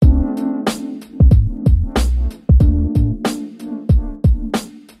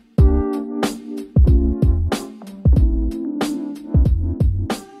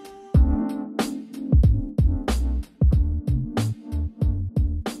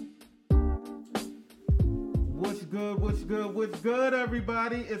What's good,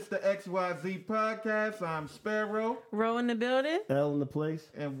 everybody? It's the XYZ Podcast. I'm Sparrow. Ro in the building. L in the place.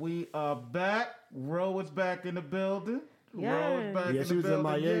 And we are back. Ro is back in the building. Yes. Ro is back in the she was building. in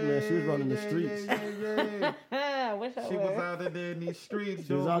Miami, man. She was running the streets. Yeah. Wish I She were. was out there in these streets She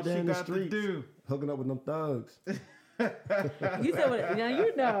doing was out what there she in the got to streets, do. hooking up with them thugs. You said what? Now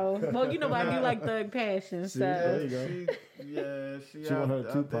you know. Well, you know I do like thug passion. See, So there you go. She She out, want her out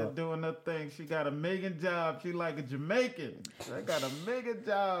there Tupac. doing her thing. She got a million jobs. She like a Jamaican. I got a million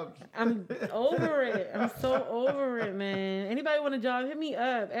jobs. I'm over it. I'm so over it, man. Anybody want a job? Hit me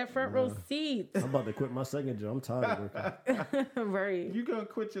up at front row seats. I'm about to quit my second job. I'm tired of working. Right. You gonna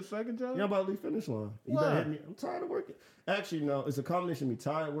quit your second job? Yeah, I'm about to leave finish line. You Why? better hit me. I'm tired of working. Actually, no, it's a combination of me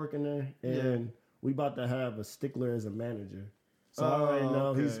tired working there and we about to have a stickler as a manager. So I already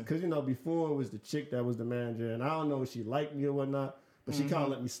know he's because before it was the chick that was the manager, and I don't know if she liked me or whatnot, but she kind of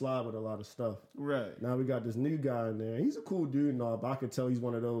let me slide with a lot of stuff. Right. Now we got this new guy in there. He's a cool dude and all, but I could tell he's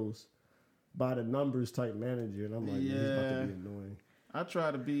one of those by the numbers type manager, and I'm like, he's about to be annoying.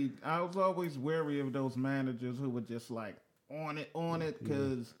 I was always wary of those managers who were just like on it,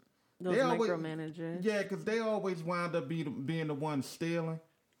 because Those micromanagers. Yeah, because they always wound up being the one stealing.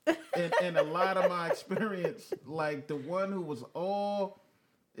 and a lot of my experience, like the one who was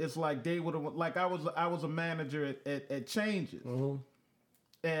it's like they would have, like I was a manager at Changes,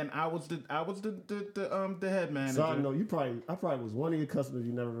 and I was the head manager. So I know I probably was one of your customers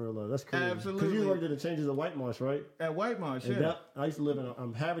you never realized. That's crazy. Absolutely. Because you worked at the Changes at White Marsh, right? At White Marsh, And yeah. I used to live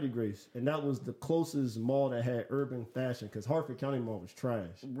in Havre de Grace, and that was the closest mall that had urban fashion because Hartford County Mall was trash.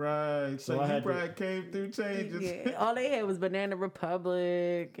 Right. So I you had probably came through Changes. Yeah. All they had was Banana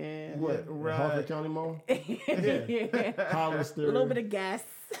Republic and What? Right. Hartford County Mall? yeah. Hollister. A little bit of gas.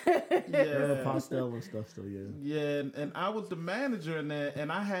 Yeah. Pastel and stuff, so yeah. Yeah, and I was the manager in there,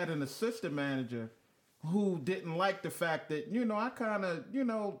 and I had an assistant manager who didn't like the fact that, I kind of,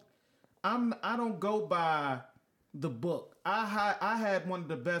 I don't go by the book. I had one of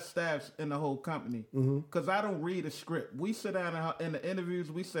the best staffs in the whole company because I don't read a script. We sit down in the interviews,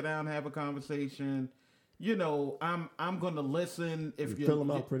 we sit down and have a conversation. I'm gonna listen if you fill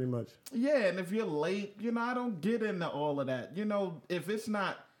them out pretty much. Yeah, and if you're late, I don't get into all of that. If it's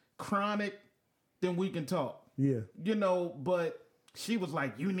not chronic, then we can talk. Yeah. But she was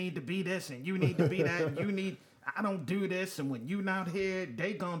like, you need to be this and you need to be that. And I don't do this. And when you not here,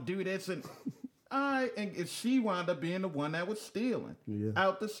 they gonna do this. And she wound up being the one that was stealing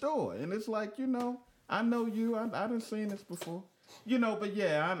out the store. And it's like, I know you. I done seen this before. But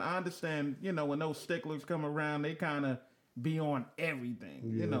yeah, I understand, when those sticklers come around, they kind of be on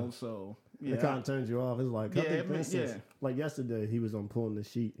everything, so. Yeah. It kind of turns you off. It's like, I think, for instance, like yesterday, he was on pulling the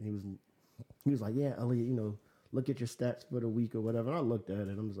sheet, and he was like, yeah, Elliot, look at your stats for the week or whatever. And I looked at it,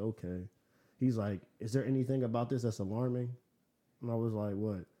 and I'm just, okay. He's like, is there anything about this that's alarming? And I was like,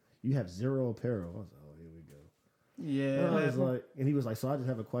 what? You have 0 apparel. I was like, oh, here we go. Yeah. And I was like, and he was like, so I just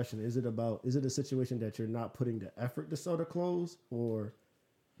have a question. Is it a situation that you're not putting the effort to sew the clothes, or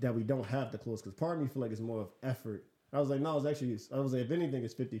that we don't have the clothes? Because part of me feel like it's more of effort. I was like, no, if anything,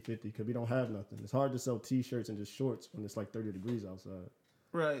 it's 50-50 because we don't have nothing. It's hard to sell T-shirts and just shorts when it's like 30 degrees outside.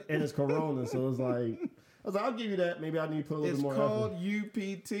 Right. And it's Corona, so it's like, I was like, I'll give you that. Maybe I need to put a little bit more effort. It's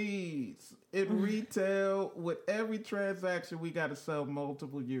called UPTs. In retail, with every transaction, we got to sell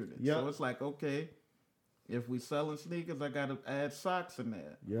multiple units. Yep. So it's like, okay, if we selling sneakers, I got to add socks in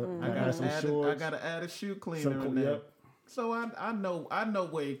there. Yep. I got to add a shoe cleaner in there. Yep. So I know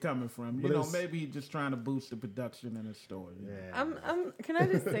where you're coming from. Maybe he's just trying to boost the production in his store. Yeah. Can I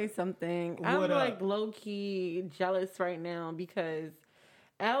just say something? I'm What like up? low key jealous right now because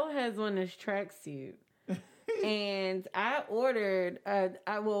Al has on this tracksuit. And I ordered,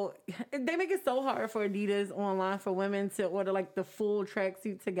 they make it so hard for Adidas online for women to order like the full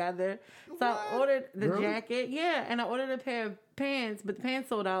tracksuit together. So I ordered the jacket, and I ordered a pair of pants, but the pants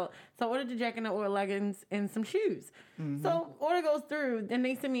sold out. So I ordered the jacket and I ordered leggings and some shoes. So order goes through, then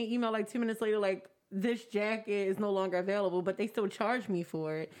they send me an email like 2 minutes later, like, this jacket is no longer available, but they still charge me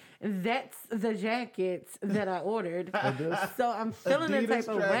for it. That's the jackets that I ordered. So I'm feeling that type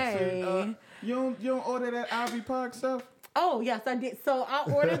of way. You don't order that Ivy Park stuff? Oh, yes, I did. So I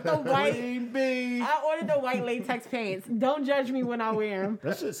ordered the white. Queen bee. I ordered the white latex pants. Don't judge me when I wear them.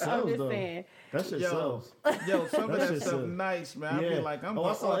 That shit sells, I'm just though. saying. That shit sells. Yo, some of That that shit stuff sells. nice, man. I be like, I'm I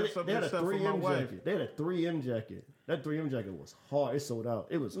gonna saw order it. some They of had this a stuff for my 3M wife. jacket. They had a 3M jacket. That 3M jacket was hard. It sold out.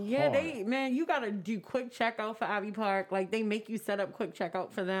 It was hard. You gotta do quick checkout for Ivy Park. Like they make you set up quick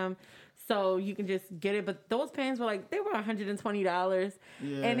checkout for them, so you can just get it. But those pants were like they were $120,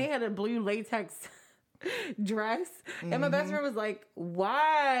 and they had a blue latex dress. And my best friend was like,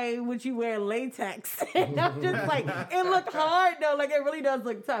 why would you wear latex? And I'm just like, it looked hard though. Like, it really does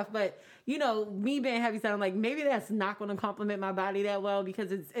look tough. But, you know, me being heavy set, I'm like, maybe that's not going to compliment my body that well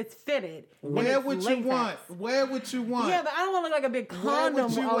because it's fitted. Wear what you want. Wear what you want. Yeah, but I don't want to look like a big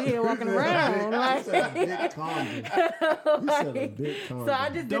condom out here walking around. Like, big condom. So I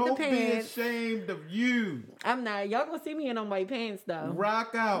just Don't did the pants. be ashamed of you. I'm not. Y'all gonna see me in them white pants though.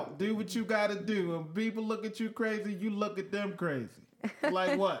 Rock out. Do what you gotta do. When people look at you crazy, you look at them crazy.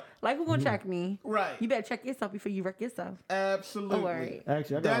 Like what? Like who gonna check me? Right. You better check yourself before you wreck yourself. Absolutely. All right.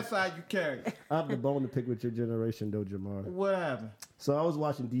 Actually, That's how you carry it. I have the bone to pick with your generation, though, Jamar. What happened? So I was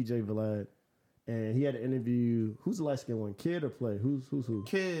watching DJ Vlad, and he had an interview. Who's the light skinned one? Kid or Play? Who's who?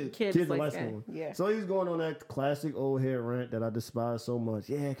 Kid. Kids Kid's the like light that. skinned one. Yeah. So he was going on that classic old head rant that I despise so much.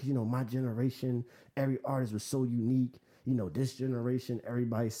 Yeah, because, you know, my generation, every artist was so unique. You know, this generation,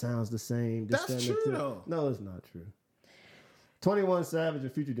 everybody sounds the same. This, That's true, though. No, it's not true. 21 Savage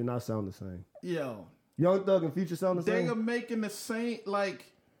and Future do not sound the same. Yo. Young Thug and Future sound the They same? are making the same, like,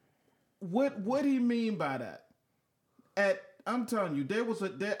 what do you mean by that? I'm telling you,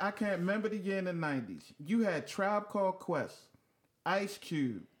 I can't remember the year in the 90s. You had Tribe Called Quest, Ice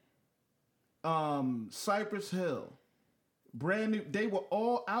Cube, Cypress Hill, brand new. They were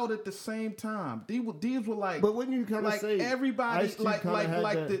all out at the same time. These were like, But wouldn't you kind of like say everybody, Ice Cube like kinda had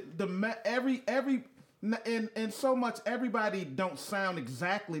every and so much everybody don't sound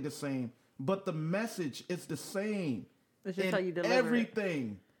exactly the same, but the message is the same. It's just in how you deliver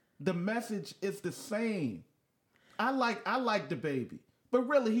everything. The message is the same. I like the baby, but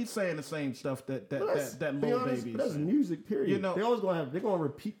really he's saying the same stuff that Lil Baby is that's saying. music, period. You know, they're gonna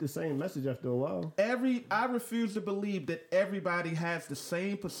repeat the same message after a while. I refuse to believe that everybody has the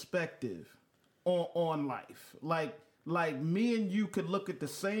same perspective on life. Like me and you could look at the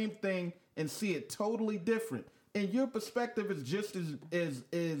same thing and see it totally different, and your perspective is just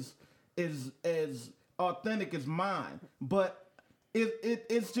as authentic as mine, but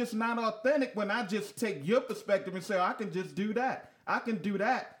it's just not authentic when I just take your perspective and say, oh, I can just do that. I can do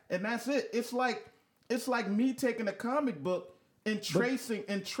that. And that's it. It's like me taking a comic book and tracing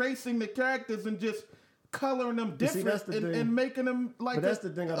the characters and just coloring them different and making them like. But that's the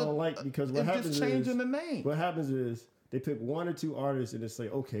thing I don't like, because what happens just changing the name. What happens is they pick one or two artists and they say,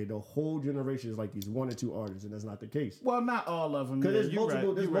 okay, the whole generation is like these one or two artists, and that's not the case. Well, not all of them. Because there's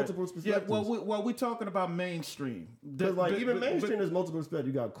multiple perspectives. Yeah, well, we're talking about mainstream. Because even mainstream, there's multiple perspectives.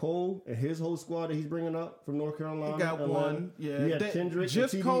 You got Cole and his whole squad that he's bringing up from North Carolina. You got Atlanta. one. Yeah, you have Kendrick.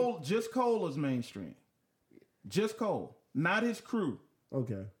 Just Cole is mainstream. Just Cole, not his crew.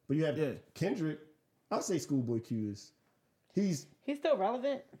 Okay, but you have Kendrick. I'll say Schoolboy Q is. He's still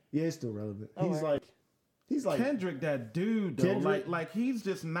relevant. Yeah, he's still relevant. Oh, He's like Kendrick, that dude though. Kendrick, like he's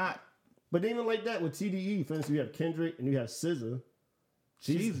just not. But even like that with TDE, for instance, you have Kendrick and you have SZA.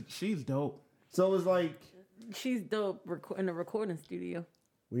 She's dope. So it's like she's dope in the recording studio.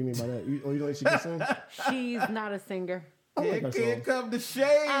 What do you mean by that? You don't think she can sing? She's not a singer. Here come the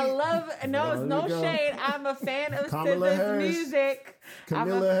shade. I love no shade. I'm a fan of SZA's music.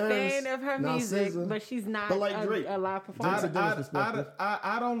 I'm a fan of her music, but she's not like Drake, a live performer.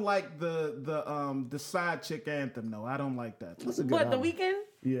 I don't like the side chick anthem though. I don't like that. What, The Weeknd?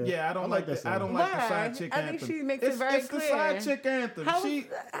 Yeah, I don't like that. I don't like the side chick anthem. I think she makes it very clear. It's the side chick anthem. How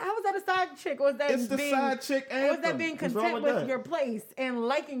was that a side chick? Was that it's the side chick anthem? Was that being content with your place and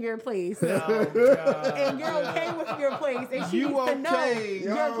liking your place? Oh, God. And you're okay with your place, and she needs to know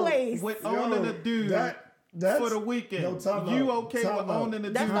your place. With owning a dude for the weekend. You okay with owning a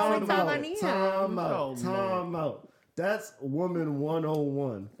dude? That's the only time I need him. Time out. That's woman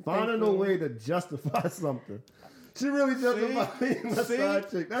 101. Finding a way to justify something. She really justified being a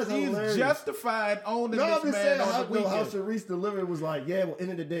side chick. That's hilarious. He's justified owning this man on the weekend. How Sharice delivered was like, yeah, well,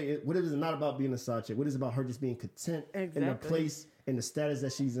 end of the day, what it is not about being a side chick. What is about her just being content in the place and the status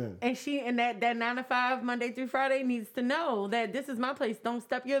that she's in. And she, in that 9 to 5, Monday through Friday, needs to know that this is my place. Don't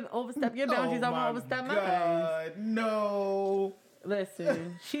overstep your boundaries. I won't overstep mine. No.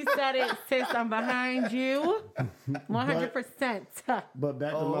 Listen, she said it, sis. I'm behind you, 100%. But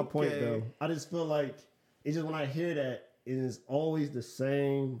back to my point, though, I just feel like it's just when I hear that, it is always the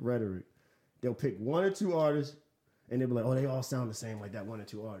same rhetoric. They'll pick one or two artists, and they'll be like, "Oh, they all sound the same, like that one or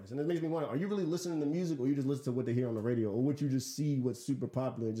two artists." And it makes me wonder: are you really listening to music, or you just listen to what they hear on the radio, or would you just see what's super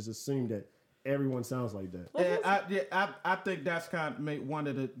popular and just assume that everyone sounds like that? I think that's kind of one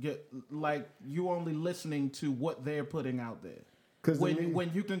of the you only listening to what they're putting out there. Because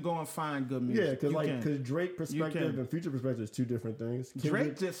when you can go and find good music, because Drake perspective and Future perspective is two different things.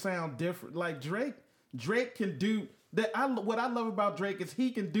 Drake just sound different. Like Drake can do that. What I love about Drake is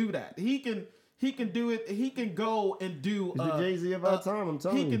he can do that. He He can do it. He can go and do the Jay-Z of our time. I'm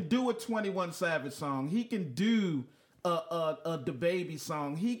telling you. He can do a 21 Savage song. He can do a the Baby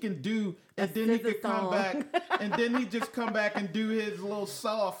song. He can do, and then he could come back, and then he just come back and do his little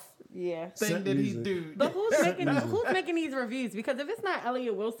soft thing that he do. But who's making these reviews? Because if it's not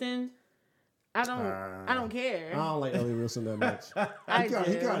Elliott Wilson, I don't care. I don't like Elliott Wilson that much.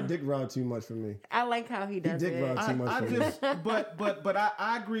 He kind of dick ride too much for me. I like how he does dick ride too much for me. But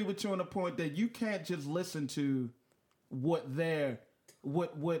I agree with you on the point that you can't just listen to what's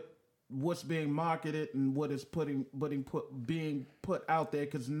being marketed and what is being put out there,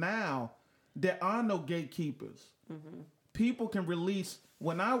 because now there are no gatekeepers. Mm-hmm. People can release.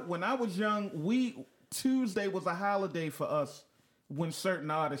 When I was young, Tuesday was a holiday for us. When certain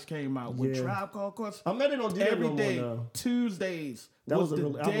artists came out, when Tribe Called Quest, I met it on every day. Tuesdays that was the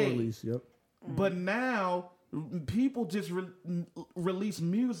day. Album release. Yep. But now people just release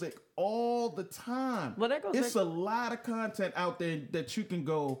music all the time. Well, it's a lot of content out there that you can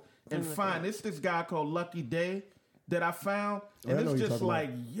go and find. It's this guy called Lucky Day that I found, and it's just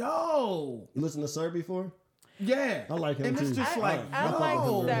like, yo. You listened to Sir before? Yeah, I like him and too. It's just I like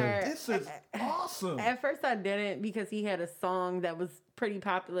Sir. This is awesome. At first, I didn't, because he had a song that was pretty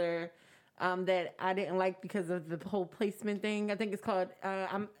popular that I didn't like because of the whole placement thing. I think it's called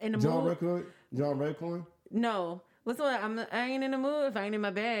 "I'm in the Mood." John Redcorn? No, what's the one? I ain't in the mood if I ain't in my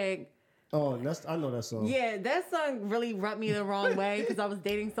bag. Oh, I know that song. Yeah, that song really rubbed me the wrong way because I was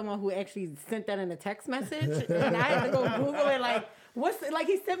dating someone who actually sent that in a text message, and I had to go Google it. Like,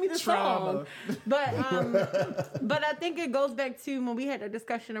 he sent me the song, but I think it goes back to when we had a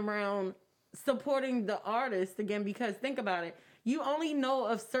discussion around supporting the artist again, because think about it. You only know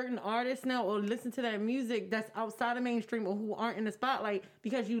of certain artists now or listen to that music that's outside of mainstream or who aren't in the spotlight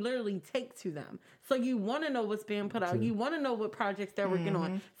because you literally take to them. So you want to know what's being put out. You want to know what projects they're working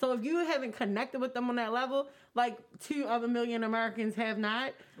on. So if you haven't connected with them on that level, like 2 other million Americans have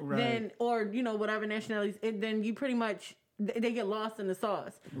not, then, or, whatever nationalities, then you pretty much, they get lost in the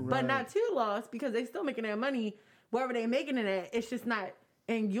sauce. But not too lost, because they still making their money wherever they're making it at. It's just not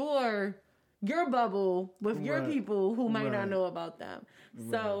in your bubble with your people who might not know about them.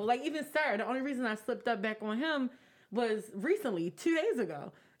 So, like, even Sir, the only reason I slipped up back on him was recently, 2 days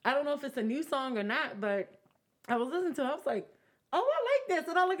ago. I don't know if it's a new song or not, but I was listening to it. I was like, oh, I like this.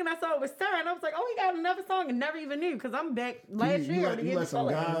 And I look and I saw it was Sir, and I was like, oh, he got another song and never even knew, because I'm back last year. You let some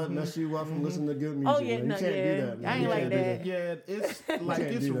guy mess you up from listening to good music. Oh, yeah, man. You can't do that. Man. I ain't like that. Yeah, it's like,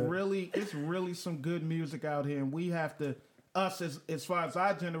 it's really some good music out here, and we have to, us as far as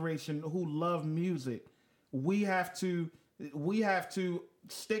our generation who love music, we have to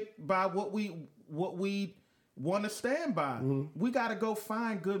stick by what we want to stand by. We got to go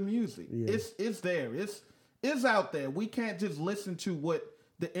find good music. It's there. It's out there. We can't just listen to what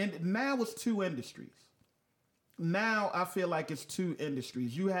now it's 2 industries. Now I feel like it's 2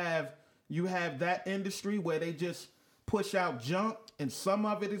 industries. You have that industry where they just push out junk, and some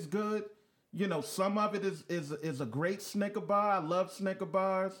of it is good. Some of it is a great Snicker bar. I love Snicker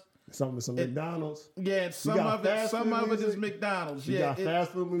bars. Some McDonald's. Yeah, some of it is McDonald's. You got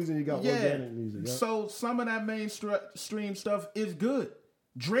fast food music, you got organic music. Yep. So some of that mainstream stuff is good.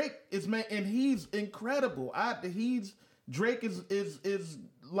 Drake is and he's incredible. Drake is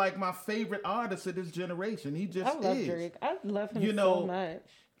like my favorite artist of this generation. He just is. I love Drake. I love him so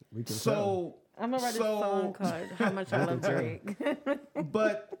much. I'm gonna write a song called "How Much I Love Drake."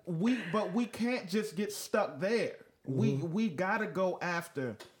 but we can't just get stuck there. We gotta go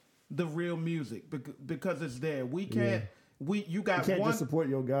after the real music because it's there. We can't. You can't just support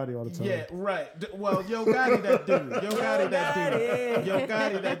Yo Gotti all the time. Yeah, right. Well, Yo Gotti that dude. Yo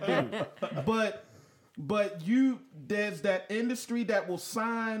Gotti that dude. But there's that industry that will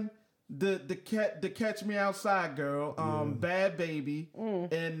sign the Catch Me Outside girl, Bad Baby,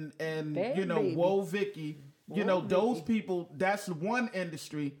 and Bad Baby. Whoa Vicky. Those people. That's one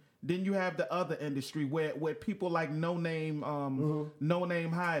industry. Then you have the other industry where people like No Name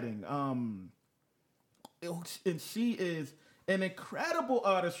Hiding. And she is an incredible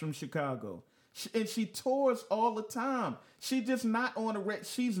artist from Chicago, and she tours all the time. She's just not on the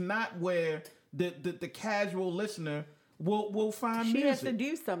she's not where the casual listener will find music. She has to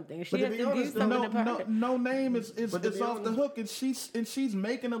do something. She has to do something. No Name is off the hook, and she's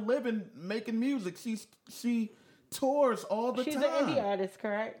making a living making music. She tours all the time. She's an indie artist,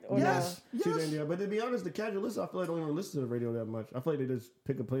 correct? Or yes. She's indie. But to be honest, the casual listener, I feel like they don't even listen to the radio that much. I feel like they just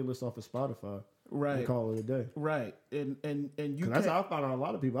pick a playlist off of Spotify. Right. And call it a day. Right. And you. That's how I found out a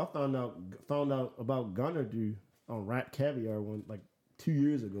lot of people. I found out about Gunna on Rap Caviar 2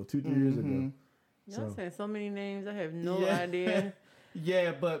 years ago, 3 years ago. Y'all saying so many names. I have no idea.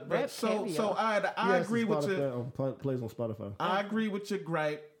 Yeah, but so I agree with you. Plays on Spotify. I agree with your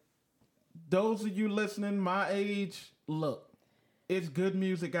gripe. Those of you listening, my age, look, it's good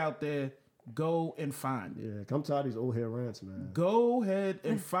music out there. Go and find it. Yeah, I'm tired of these old hair rants, man. Go ahead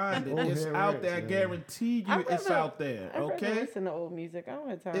and find it. It's out there. I guarantee you it's out there. Okay? I listen to old music. I don't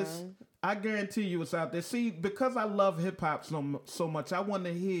have time. I guarantee you it's out there. See, because I love hip hop so much, I want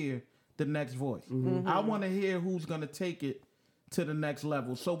to hear the next voice. Mm-hmm. I want to hear who's gonna take it to the next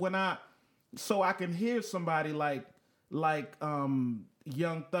level. So I can hear somebody like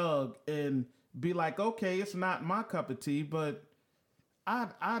Young Thug and be like, okay, it's not my cup of tea, but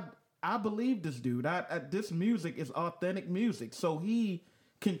I believe this dude. This music is authentic music, so he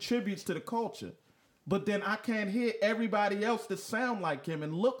contributes to the culture. But then I can't hear everybody else that sound like him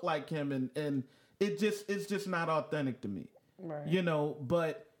and look like him, and it's just not authentic to me. Right. You know,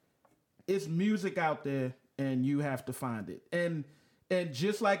 but it's music out there, and you have to find it. And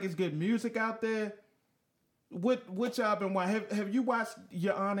just like it's good music out there, what y'all been watching? Have you watched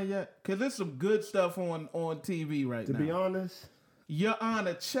Your Honor yet? Because there's some good stuff on TV right now. To be honest, Your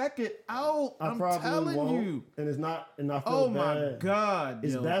Honor, check it out. I'm telling you. And it's not, and I feel oh bad. My God.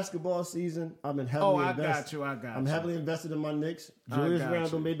 It's basketball season. I've been heavily invested. I got you. I'm heavily invested in my Knicks. Julius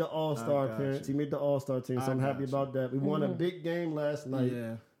Randle made the All-Star appearance. He made the All-Star team, so I'm happy about that. We won a big game last night.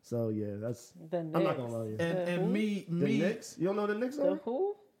 Yeah. So, yeah, that's... I'm not going to lie to you. And me... The Knicks? You don't know the Knicks? The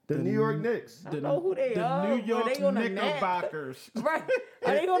who? The New York Knicks. I know who they are. The New York Knickerbockers. Right.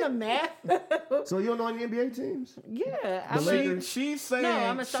 Are they on a map? So you don't know any NBA teams? Yeah. She's saying,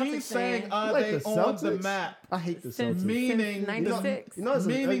 are like they the on the map? I hate the Celtics. Meaning, 96. You know it's a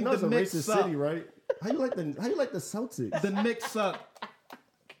racist city, right? How you like the Celtics? The Knicks suck.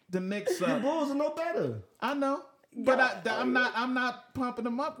 The Bulls are no better. I know. But I'm not pumping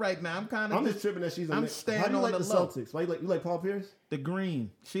them up right now. I'm just tripping that she's a Knicks. Staying How do you on like the Celtics? Why you like Paul Pierce? The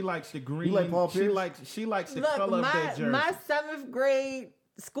green. She likes the green. You like Paul Pierce? She likes the color of their jersey. My 7th grade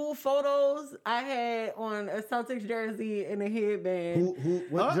school photos, I had on a Celtics jersey and a headband.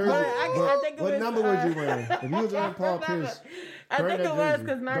 What jersey? I think it what was, number was you wearing? If you was wearing Paul Pierce, I think it was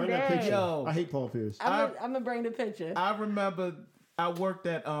because my dad. I hate Paul Pierce. I'm gonna bring the picture. I remember I worked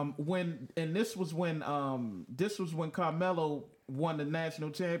at this was when Carmelo won the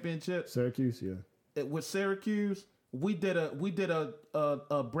national championship. Syracuse, yeah. With Syracuse, we did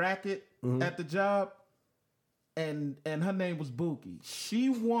a bracket at the job, and her name was Buki. She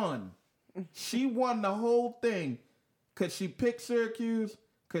won the whole thing because she picked Syracuse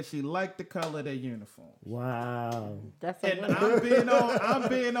because she liked the color of their uniform. Wow. I'm being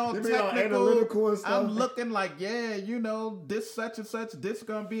all technical. Analytical and stuff. I'm looking like, this such and such, this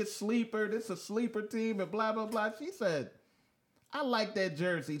gonna be a sleeper, this a sleeper team, and blah blah blah. She said, I like that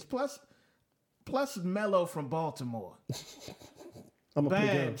jerseys. Plus Melo from Baltimore.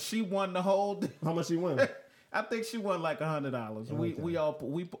 Bam, she won the whole. How much she won? I think she won like $100. Okay. We all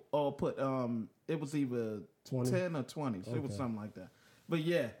put it was either 10 or 20. So it was something like that. But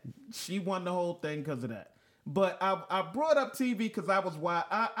yeah, she won the whole thing because of that. But I brought up TV because I've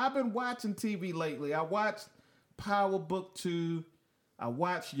been watching TV lately. I watched Power Book 2. I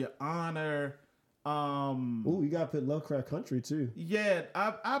watched Your Honor. You gotta put Lovecraft Country too. Yeah,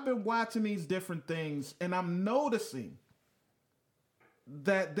 I've been watching these different things, and I'm noticing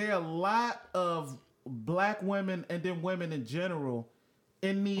that there are a lot of black women and then women in general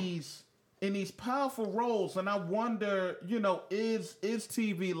in these powerful roles, and I wonder, is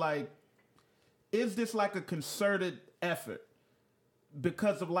TV is this like a concerted effort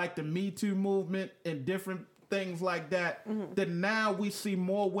because of like the Me Too movement and different things like that? Mm-hmm. That now we see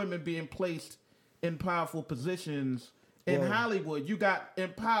more women being placed in powerful positions in Hollywood. You got in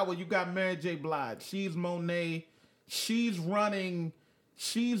Power, you got Mary J. Blige. She's Monet. She's running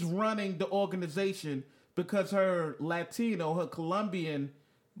the organization because her Colombian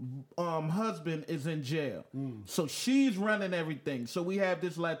husband is in jail. So she's running everything. So we have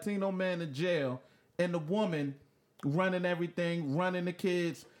this Latino man in jail and the woman running everything, running the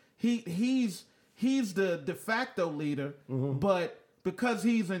kids. He's the de facto leader, but because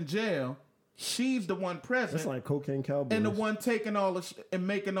he's in jail, she's the one present. It's like Cocaine Cowboys. And the one taking all and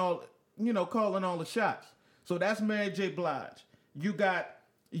making all, calling all the shots. So that's Mary J. Blige. You got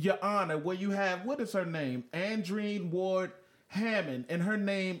Your Honor, where you have, what is her name? Andreen Ward Hammond, and her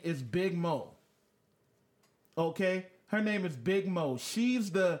name is Big Mo. Okay? Her name is Big Mo.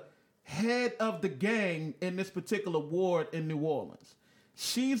 She's the head of the gang in this particular ward in New Orleans.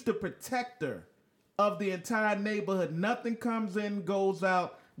 She's the protector of the entire neighborhood. Nothing comes in, goes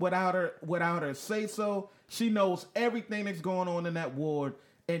out without her say so. She knows everything that's going on in that ward,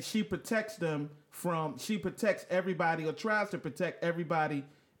 and she protects them she protects everybody or tries to protect everybody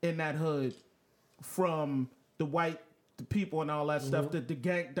in that hood from the people and all that stuff,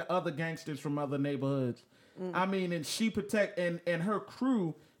 the other gangsters from other neighborhoods. I mean, and she protect, and her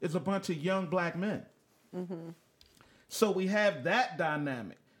crew is a bunch of young black men. So we have that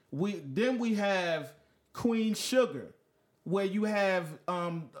dynamic. Then we have Queen Sugar, where you have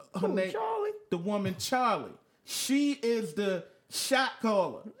her name, Charlie. the woman Charlie. She is the shot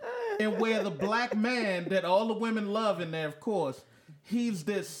caller, and where the black man that all the women love in there, of course, he's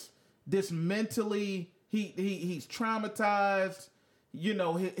this mentally he's traumatized. You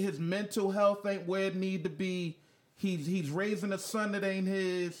know, his mental health ain't where it need to be. He's raising a son that ain't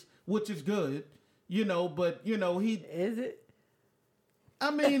his, which is good. You know, but you know is it?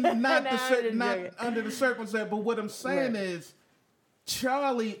 I mean, not under the circumstance. But what I'm saying is,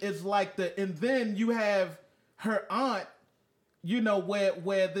 Charlie is like and then you have her aunt. You know,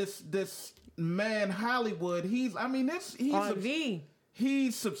 where this man Hollywood, he's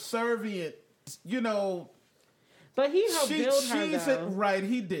subservient. You know. But he helped build her, though. Right,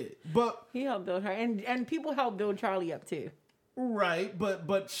 he did. But he helped build her, and people helped build Charlie up too. Right,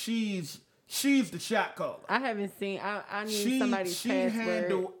 but she's the shot caller. I haven't seen. I need somebody's password. She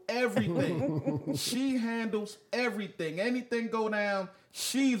handles everything. She handles everything. Anything go down,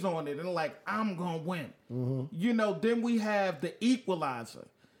 she's on it, and like I'm gonna win. You know. Then we have the Equalizer.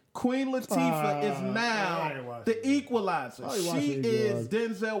 Queen Latifah is now the Equalizer. She is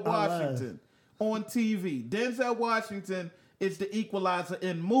Denzel Washington. On TV. Denzel Washington is the Equalizer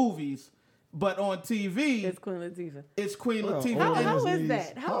in movies, but on TV, it's Queen Latifah. It's Queen Latifah. How is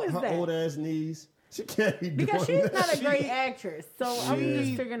that? How is that? Her old ass knees. She can't be doing because she's that. not a great actress. So I'm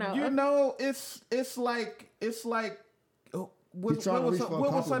just figuring out. You know, it's like. What was her name? He's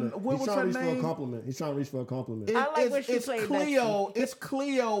trying to reach for a compliment. He's trying to reach for a compliment. I like when she played Cleo. It's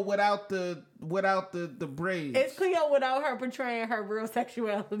Cleo without the braids. It's Cleo without her portraying her real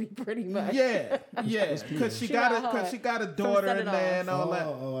sexuality, pretty much. Yeah, because she got a daughter in there and all that.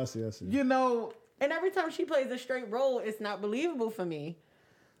 Oh, I see. You know, and every time she plays a straight role, it's not believable for me.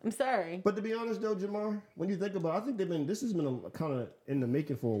 I'm sorry. But to be honest, though, Jamar, when you think about it, I think this has been kind of in the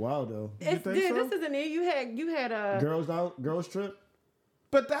making for a while, though. This isn't it. You had Girls Trip.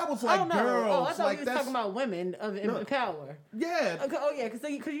 But that was like girls. Oh, I thought you was talking about women in power. Yeah. Okay,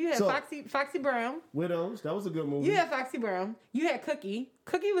 because you had Foxy Brown. Widows. That was a good movie. You had Foxy Brown. You had Cookie.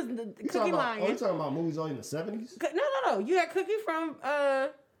 Cookie was Cookie Lion. Are you talking about movies all in the 70s? No. You had Cookie from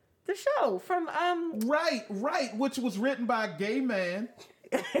the show from Right. Which was written by a gay man.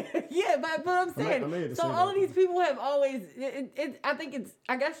 Yeah, but I'm saying, so all of these people have always.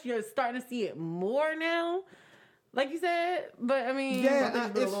 I guess you're starting to see it more now, like you said. But I mean, I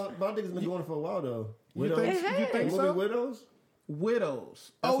think it's been going for a while though. Widows. You think so?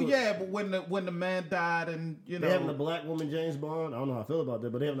 Widows. But when the man died, and you know, they having a black woman James Bond. I don't know how I feel about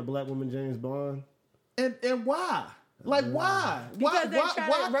that, but they having a black woman James Bond. And why? Like why? Because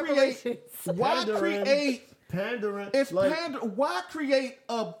Why create? Pandering. It's pandering. Why create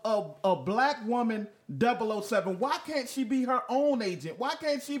a black woman 007? Why can't she be her own agent? Why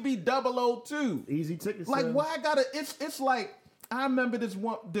can't she be 002? Easy tickets. Like why gotta? It's like I remember this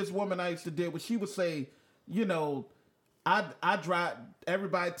woman I used to deal with. She would say, you know, I drive.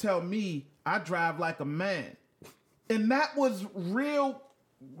 Everybody tell me I drive like a man, and that was real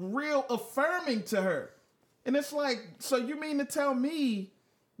affirming to her. And it's like, so you mean to tell me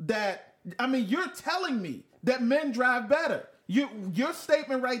that? I mean, you're telling me that men drive better. Your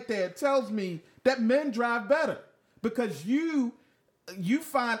statement right there tells me that men drive better because you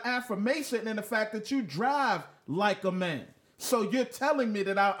find affirmation in the fact that you drive like a man. So you're telling me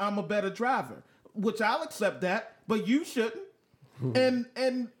that I'm a better driver, which I'll accept that, but you shouldn't.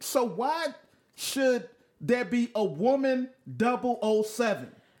 And so why should there be a woman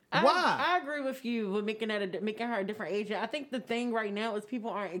 007? Why? I agree with you with making her a different agent. I think the thing right now is people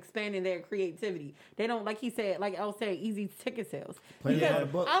aren't expanding their creativity. They don't, like he said, like I was saying, easy ticket sales. Because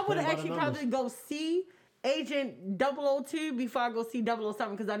I would actually probably go see Agent 002 before I go see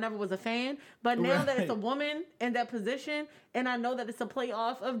 007 because I never was a fan. But now that it's a woman in that position and I know that it's a play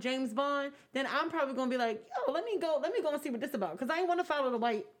off of James Bond, then I'm probably going to be like, yo, let me go and see what this is about because I ain't want to follow the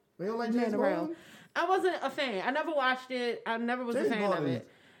white man around. I wasn't a fan. I never watched it. I never was a fan of it.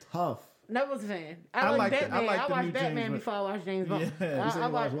 Tough. Never was a fan. I like Batman. I watched Batman before I watched James Bond. Yeah. I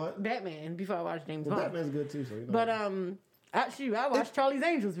watched Batman before I watched James Bond. Batman's good too, so you know. But I watched Charlie's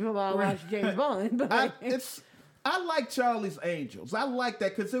Angels before I watched James Bond. But I like Charlie's Angels. I like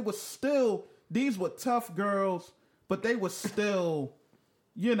that because it was still these were tough girls, but they were still,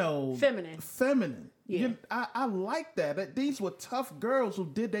 you know, feminine. Yeah. I like that. These were tough girls who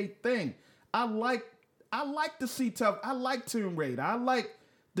did their thing. I like to see tough. I like Tomb Raider. I like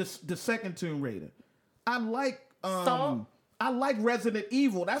the second Tomb Raider. I like I like Resident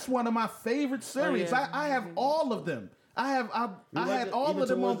Evil. That's one of my favorite series. I have all of them. I had all of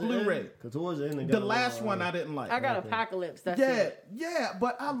them on Blu-ray. The last one I didn't like. I got Apocalypse. That's it. Yeah,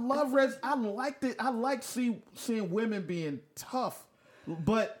 but I love I liked it. I like seeing women being tough,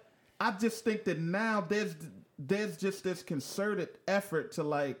 but I just think that now there's just this concerted effort to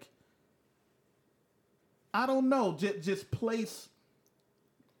like, I don't know, just place,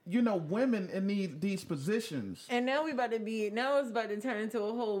 women in these positions. And now it's about to turn into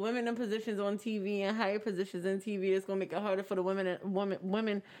a whole women in positions on TV and higher positions in TV. It's going to make it harder for the women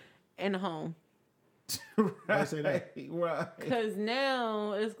in the home. Right. Because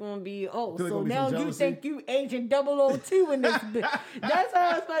now it's going to be, so now you think you Agent 002 in this bitch. That's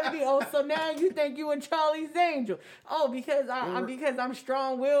how it's going to be. Oh, so now you think you a Charlie's Angel. Oh, because I'm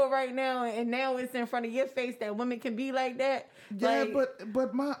strong-willed right now, and now it's in front of your face that women can be like that. Yeah,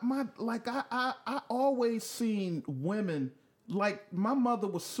 but my like I always seen women, like my mother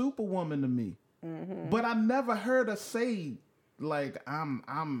was Superwoman to me, but I never heard her say like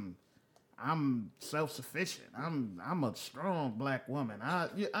I'm self-sufficient. I'm a strong black woman. I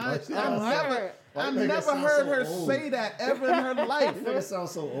never heard her say that ever in her life. That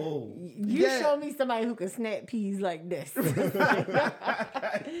sounds so old. You show me somebody who can snap peas like this.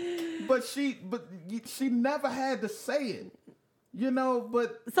 But she never had to say it.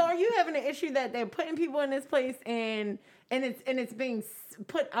 But so are you having an issue that they're putting people in this place and it's being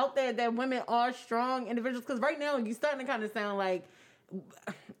put out there that women are strong individuals? Because right now you're starting to kind of sound like,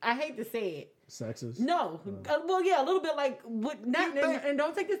 I hate to say it, sexist. No, well, yeah, a little bit like and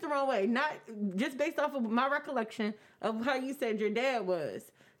don't take this the wrong way. Not just based off of my recollection of how you said your dad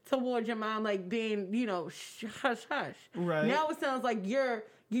was towards your mom, like being, hush hush. Right. Now it sounds like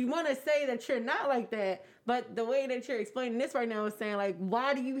you want to say that you're not like that, but the way that you're explaining this right now is saying like,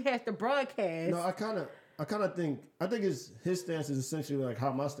 why do you have to broadcast? No, I kind of think his stance is essentially like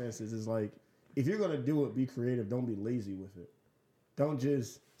how my stance is like, if you're gonna do it, be creative. Don't be lazy with it. Don't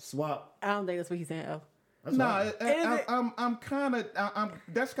just swap. I don't think that's what he's saying. Oh. No, I'm kind of.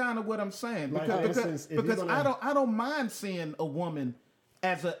 That's kind of what I'm saying because I don't mind seeing a woman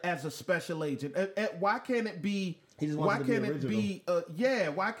as a special agent. Why can't it be? Why can't it be?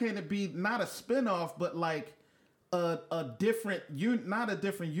 Why can't it be not a spinoff, but like a different not a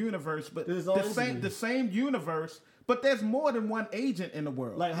different universe, but the same universe. But there's more than one agent in the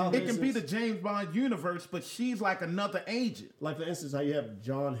world. Like how it can be the James Bond universe, but she's like another agent. Like for instance, how you have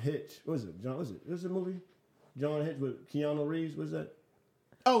John Hitch. What is it? What was the movie? John Hitch with Keanu Reeves. What is that?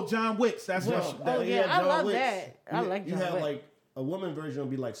 Oh, John Wicks. That's what. I love that. I like John Wicks. You have like a woman version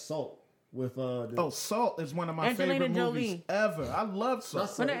would be like Salt. With Salt is one of my favorite movies ever. I love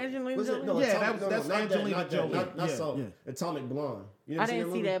Salt. Angelina Jolie? No, that's Angelina Jolie. Not Salt. Yeah. Atomic Blonde. I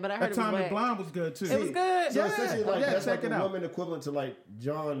didn't see that, but I heard Atomic Blonde was good too. It was good. So essentially, like that's like a woman equivalent to like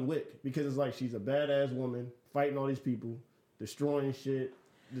John Wick because it's like she's a badass woman fighting all these people, destroying shit.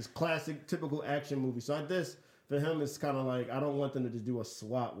 This classic, typical action movie. So like this for him, it's kind of like I don't want them to just do a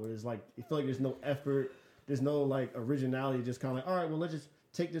swap where it's like you feel like there's no effort, there's no like originality. Just kind of like all right, well let's just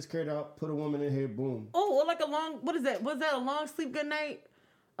take this character out, put a woman in here, boom. Oh, well, like a long, what is that? Was that a long sleep good night?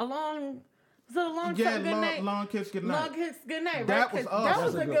 Was it a long sleep good night? Long kiss good night. Long kiss good night, right? That was awesome. That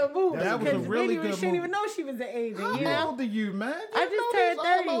was a good movie. That was a really good movie. She didn't even know she was an agent, How old are you, man? I just turned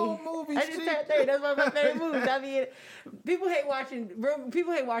 30. I just turned 30. That's one of my favorite movies. I mean, people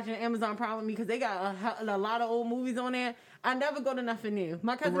hate watching Amazon Prime with me because they got a lot of old movies on there. I never go to nothing new.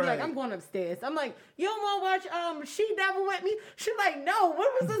 My cousin's like, I'm going upstairs. I'm like, you don't want to watch She Never Went Me? She's like, no, when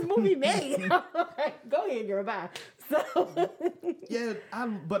was this movie made? I'm like, go ahead, girl, bye. So yeah,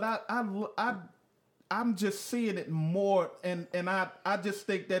 I'm just seeing it more, and I just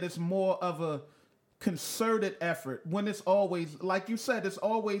think that it's more of a concerted effort when it's always, like you said, it's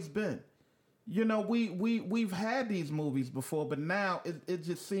always been. We've had these movies before, but now it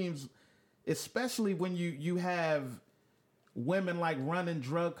just seems, especially when you have women like running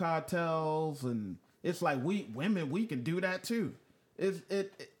drug cartels, and it's like we can do that too.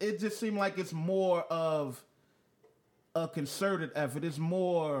 It just seemed like it's more of a concerted effort. It's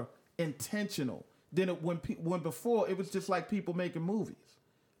more intentional than when before it was just like people making movies.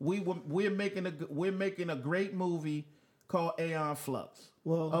 We're making a great movie called Aeon Flux.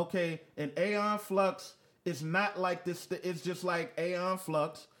 Well, okay, and Aeon Flux is not like this. It's just like Aeon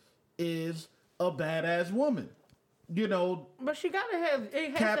Flux is a badass woman. But she gotta have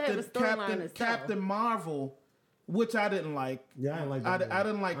it has to have a storyline itself. Captain Marvel, which I didn't like. Yeah, I didn't like. I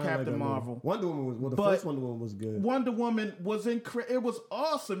didn't like Captain Marvel. Wonder Woman was the first Wonder Woman was good. Wonder Woman was it was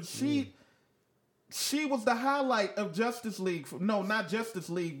awesome. She She was the highlight of Justice League. No, not Justice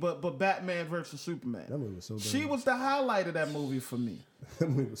League, but Batman versus Superman. That movie was so bad. She was the highlight of that movie for me. That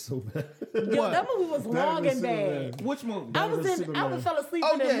movie was so bad. Yo, that movie was long and bad. Which movie? I fell asleep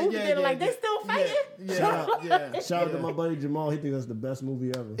in the movie theater like they still fighting. Shout out to my buddy Jamal. He thinks that's the best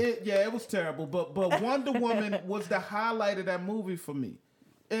movie ever. It was terrible. But Wonder Woman was the highlight of that movie for me.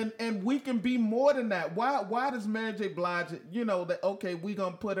 And we can be more than that. Why does Mary J. Blige, we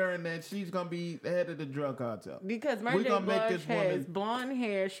gonna put her in there, she's gonna be the head of the drug cartel? Because Mary J. Blige has blonde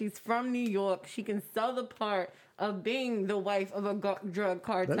hair, she's from New York, she can sell the part of being the wife of a drug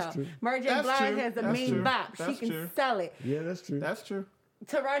cartel. That's true. Mary J. Blige has a mean bop, she can sell it. Yeah, that's true. That's true.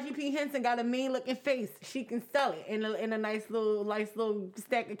 Taraji P. Henson got a mean looking face. She can sell it in a nice little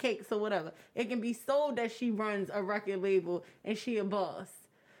stack of cakes or whatever. It can be sold that she runs a record label and she a boss.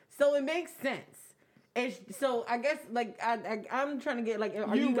 So it makes sense. So I guess I'm trying to get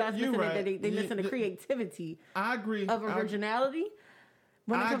are you guys listening that they listen to creativity? I agree. Of originality.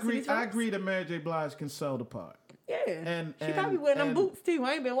 I agree that Mary J. Blige can sell the part. Yeah, and she probably wearing them boots too.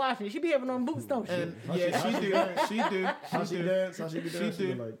 I ain't been watching. She be having on boots, don't she? She do. How she dance? How she be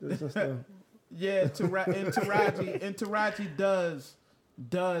dancing? Like this and stuff. Yeah, Taraji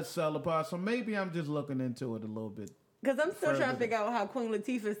does sell the part. So maybe I'm just looking into it a little bit. Because I'm still trying to figure out how Queen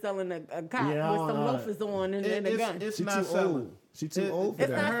Latifah's selling a cop with some loafers on and a gun. It's not selling. She's too old for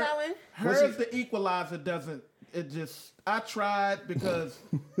that. It's not selling? Hers, the Equalizer doesn't. It just. I tried because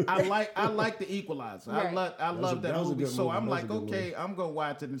I like the Equalizer. Right. I love that movie. So I'm like, okay, I'm gonna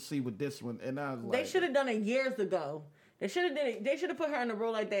watch it and see what this one. And I was like, they should have done it years ago. They should have done it. They should have put her in a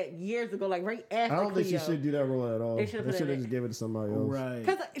role like that years ago, like right after. I don't think she should do that role at all. They should have just gave it to somebody else. Right.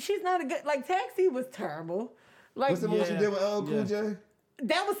 Because she's not a good. Taxi was terrible. What's the movie she did with LL Cool J?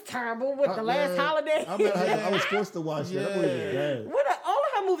 That was terrible with the last holiday. I was forced to watch that. That movie was bad. All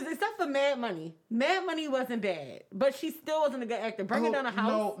of her movies, except for Mad Money. Mad Money wasn't bad, but she still wasn't a good actor. Bringing Down a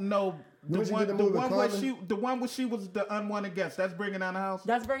House. No. The one where she was the unwanted guest. That's Bringing Down the House.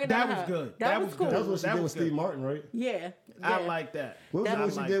 That's Bringing Down the House. That was good. That was cool. That was what she did with Steve Martin, right? Yeah. I like that. What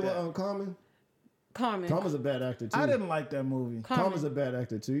was what she did with Carmen? Carmen's a bad actor too. I didn't like that movie. Carmen's a bad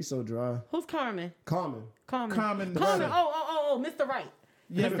actor too. He's so dry. Who's Carmen? Carmen. Oh, Mr. Right.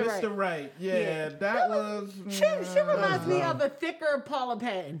 Yeah, Mr. Right. Yeah, that was. She reminds me of a thicker Paula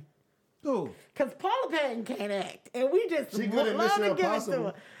Patton. Who? Because Paula Patton can't act, and we just love to give it to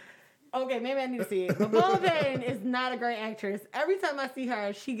her. Okay, maybe I need to see it. But Paula Patton is not a great actress. Every time I see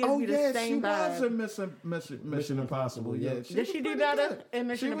her, she gives me the same vibe. She was in Mission Impossible. Yeah. Did she do better in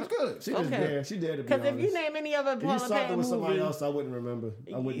Mission Impossible? She was good. She did. Because if you name any other Paula Patton with somebody else, I wouldn't remember.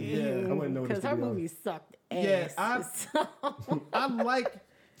 I wouldn't know. Because her movies sucked ass. Yeah, I like.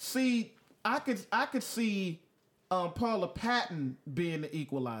 See, I could see Paula Patton being the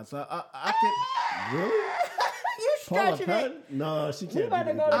Equalizer. I could. Really? You stretching it. No, she can't. We about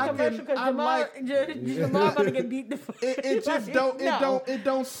to go to commercial because Jamal about to get beat the fuck. It just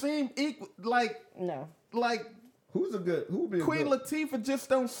don't seem equal. Like who would be Queen Latifah just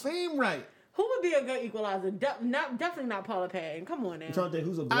don't seem right. Who would be a good Equalizer? Definitely not Paula Patton. Come on now. I'm trying to think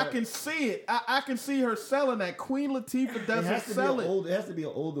who's a black. I can see it. I can see her selling that. Queen Latifah doesn't sell it. It has to be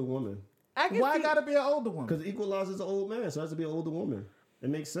an older woman. Why gotta be an older woman? Because Equalizer's an old man, so it has to be an older woman. It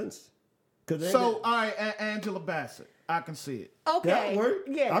makes sense. All right, Angela Bassett. I can see it. Okay. That work?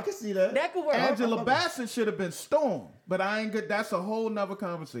 Yeah. I can see that. That could work. Angela Bassett should have been Storm, but I ain't good. That's a whole nother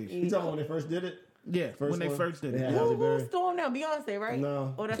conversation. You talking when they first did it? Yeah, when they first did it. Who's Storm now? Beyonce, right?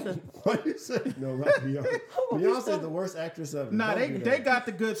 No. Oh, that's a... What you say? No, not Beyonce. Beyonce's the worst actress ever. Nah, they got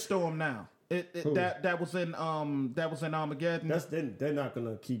the good Storm now. That was in Armageddon. They're not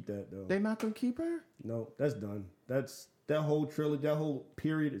gonna keep that though. They're not gonna keep her? No, that's done. That whole trilogy, that whole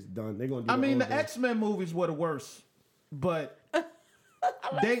period is done. They're gonna do the X-Men movies were the worst, but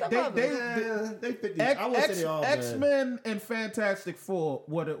they 50. I wouldn't say they all bad. X-Men and Fantastic Four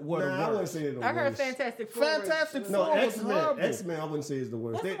were the worst. I wouldn't say they're the worst. I heard Fantastic Four. Fantastic Four was horrible. X-Men I wouldn't say is the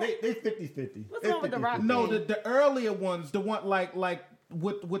worst. They 50-50. What's wrong with the Rock? No, the earlier ones, the one like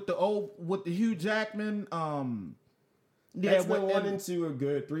with the Hugh Jackman. X-Men 1 and 2 are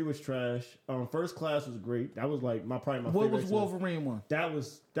good. 3 was trash. First Class was great. That was like my favorite. What was Wolverine one? That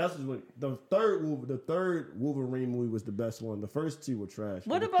was what the third Wolverine movie was the best one. The first 2 were trash.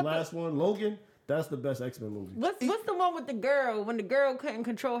 What about the last one, Logan? That's the best X-Men movie. What's the one with the girl when the girl couldn't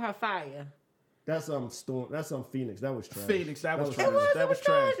control her fire? That's Storm. That's Phoenix. That was trash. Phoenix. That was trash. It was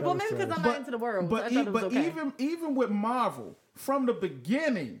trash. Well, maybe because I'm not into the world. But even with Marvel, from the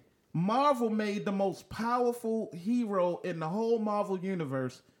beginning, Marvel made the most powerful hero in the whole Marvel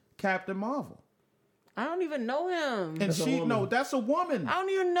universe, Captain Marvel. I don't even know him. And that's a woman. I don't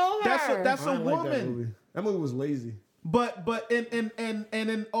even know her. That's a woman. Like that movie. That movie was lazy. But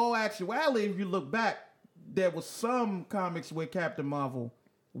in all actuality, if you look back, there was some comics where Captain Marvel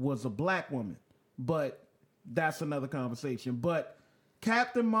was a black woman. But that's another conversation. But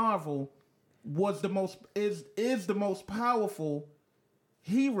Captain Marvel was the most powerful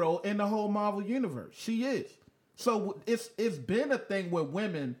hero in the whole Marvel universe. She is. So it's been a thing where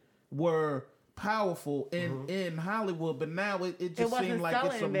women were powerful in Hollywood, but now it just seems like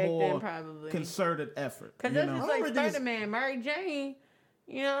it's a more concerted effort. Because it's just like Spider-Man, Mary Jane.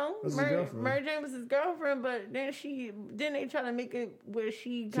 You know, Mary Jane was his girlfriend, but then they try to make it where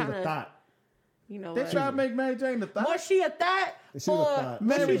she kind of, you know, they try to make Mary Jane a thought. Was she a thought? She was a thought.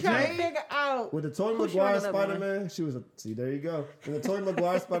 Mary Jane trying to figure out with the Tobey Maguire Spider-Man. She was a there you go. In the Tobey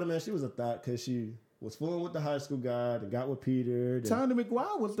Maguire Spider-Man, she was a thought because she was fooling with the high school guy and got with Peter. Tobey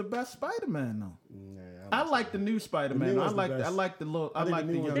Maguire was the best Spider-Man though. I like the new Spider-Man. I like the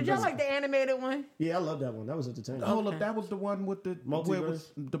young. Did y'all like the animated one? Yeah, I love that one. That was entertaining. Hold up, that was the one with the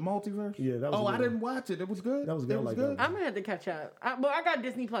multiverse. The multiverse. Yeah, that was. I didn't watch it. It was good. That was good. It was good. I'm gonna have to catch up. I got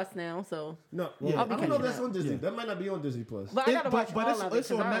Disney Plus now, so no. Well, I don't know if that's on Disney. That might not be on Disney Plus. But I gotta watch all of it.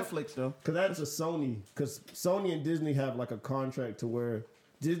 It's on Netflix though. Because that's a Sony. Because Sony and Disney have like a contract to where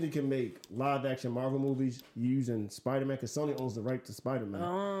Disney can make live action Marvel movies using Spider-Man because Sony owns the right to Spider-Man.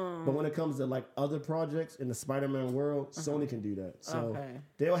 Oh. But when it comes to like other projects in the Spider-Man world, Sony can do that. So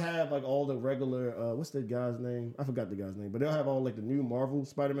they'll have like all the regular, what's the guy's name? I forgot the guy's name. But they'll have all like the new Marvel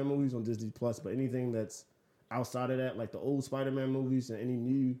Spider-Man movies on Disney Plus. But anything that's outside of that, like the old Spider-Man movies and any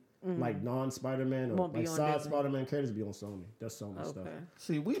new like non-Spider-Man or like side Spider-Man characters be on Sony. That's Sony stuff.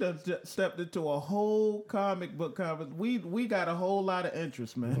 See, we done stepped into a whole comic book conference. We got a whole lot of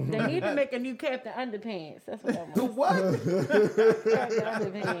interest, man. They need to make a new Captain Underpants. That's what I want. What? Captain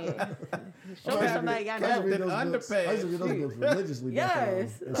Underpants. Show me somebody got Captain Underpants. I used to read those books religiously.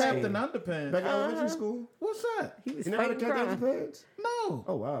 Yes. Captain Underpants. Back in elementary school? What's that? He was You never had fighting Captain crime. Underpants? No.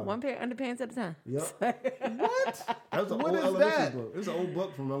 Oh, wow. One pair of underpants at a time. Yep. What? That was an What old is elementary that? book. It was an old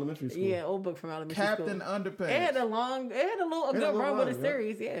book from elementary school. Yeah, old book from elementary Captain school. Underpants. It had a good run with a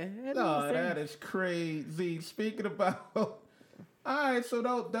series. Yeah. It had a little Oh, series. that is crazy. Speaking about, all right, so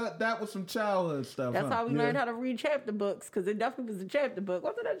that was some childhood stuff. That's how we learned how to read chapter books, because it definitely was a chapter book.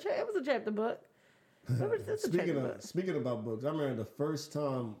 Wasn't it? It was a chapter book. Speaking about books, I remember the first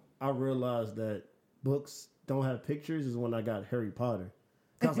time I realized that books don't have pictures is when I got Harry Potter.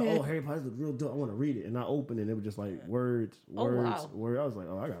 I was like, oh, Harry Potter's look real dope. I want to read it. And I opened it and it was just like words. I was like,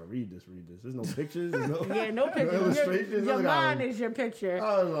 oh, I got to read this. There's no pictures. No pictures. illustrations. Your mind is your picture.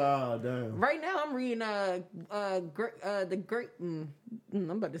 I was like, oh, damn. Right now I'm reading I'm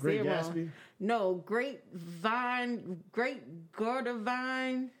about to say it Gatsby? wrong. No, Great Garter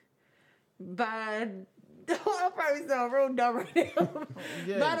Vine by... I'm probably sound real dumb right now.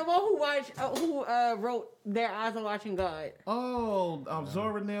 By the one who wrote Their Eyes Are Watching God. Oh,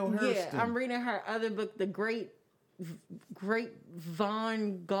 Zora Neale Hurston. Yeah, I'm reading her other book, The Great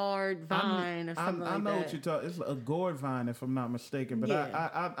Vanguard Vine or something like that. I know what you're talking. It's a gourd vine, if I'm not mistaken. But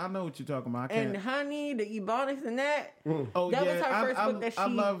I know what you're talking about. And Honey, the Ebonics and that. Oh, that was her first book that she.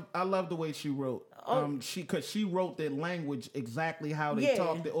 I love the way she wrote. Because she wrote that language exactly how they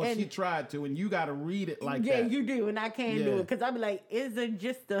talked it, or she tried to, and you got to read it like that. Yeah, you do, and I can't do it because I be like, is it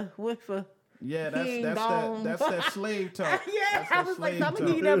just a whiff of? Yeah, that's that slave talk. Yeah, I was like, I'm gonna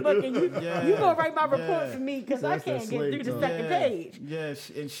give you that book, and you gonna write my report for me because I can't get through the second page.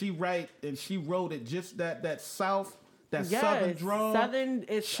 Yes, and she wrote it just that South. That Southern drawl.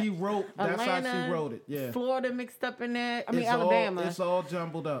 She wrote. That's Atlanta, how she wrote it. Yeah. Florida mixed up in that. I mean, Alabama. It's all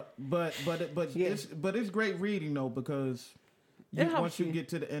jumbled up. But it's great reading though, because once you get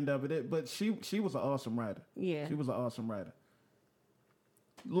to the end of it. But she was an awesome writer. Yeah. She was an awesome writer.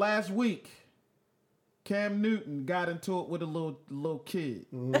 Last week, Cam Newton got into it with a little kid.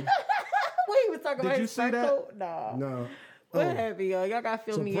 Mm-hmm. He was talking about his fur coat? No. What happened, y'all? Y'all gotta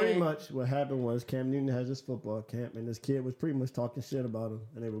fill me in. So pretty much what happened was Cam Newton has this football camp, and this kid was pretty much talking shit about him,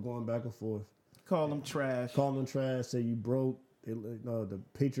 and they were going back and forth. Call him trash. Say you broke. The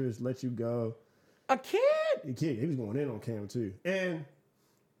Patriots let you go. A kid? He was going in on Cam too. And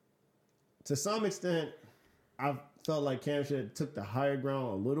to some extent, I felt like Cam should have took the higher ground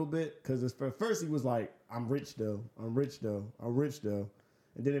a little bit, because at first he was like, I'm rich though. And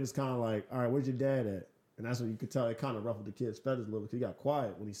then it was kind of like, all right, where's your dad at? And that's when you could tell it kind of ruffled the kid's feathers a little, because he got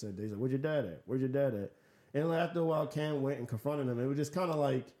quiet when he said that. He's like, where's your dad at? And like, after a while, Cam went and confronted him. It was just kind of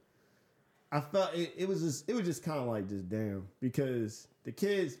like, I felt it was just kind of like, just damn. Because the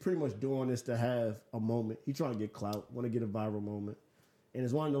kid's pretty much doing this to have a moment. He's trying to get clout, want to get a viral moment. And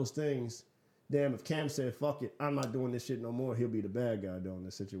it's one of those things, damn, if Cam said, fuck it, I'm not doing this shit no more, he'll be the bad guy during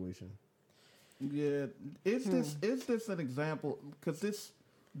this situation. Yeah. Is this an example? Because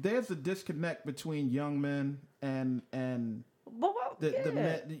there's a disconnect between young men and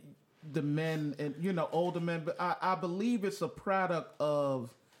the men and, you know, older men. But I believe it's a product of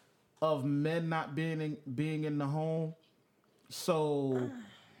men not being in the home. So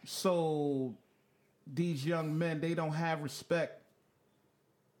these young men, they don't have respect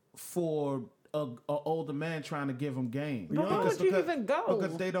for a older man trying to give them game. But why would you even go?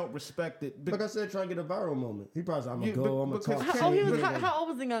 Because they don't respect it. Like I said, trying to get a viral moment. He probably said, I'm going to go, I'm going to talk. How old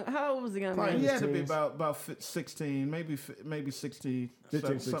was the young? How old was the young man? He had to be about 16, maybe 16,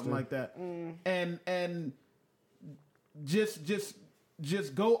 15, something like that. And just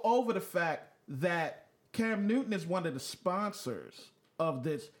go over the fact that Cam Newton is one of the sponsors of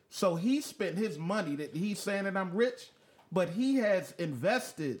this. So he spent his money that he's saying that I'm rich, but he has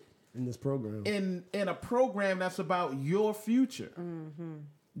invested in this program, in a program that's about your future. Mm-hmm.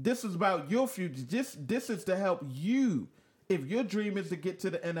 This is about your future. This is to help you. If your dream is to get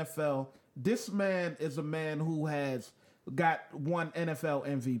to the NFL, this man is a man who has won NFL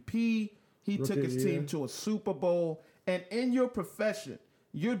MVP. He took his team to a Super Bowl. And in your profession,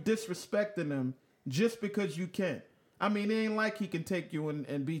 you're disrespecting him just because you can. I mean, it ain't like he can take you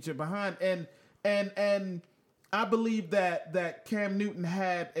and beat you behind. And I believe that Cam Newton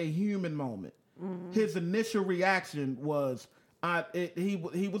had a human moment. Mm-hmm. His initial reaction was he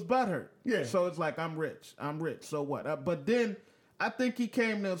was butthurt. Yeah. So it's like, I'm rich. So what? But then I think he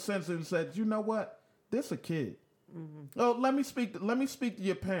came to a sense and said, you know what? This a kid. Mm-hmm. Oh, let me speak to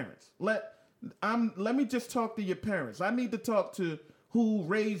your parents. Let me just talk to your parents. I need to talk to who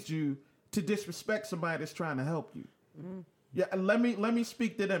raised you to disrespect somebody that's trying to help you. Mm-hmm. Yeah. Let me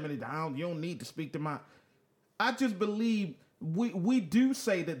speak to them. And you don't need to speak to my. I just believe we do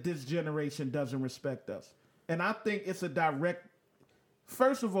say that this generation doesn't respect us. And I think it's a direct.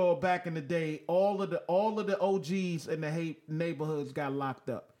 First of all, back in the day, all of the OGs in the neighborhoods got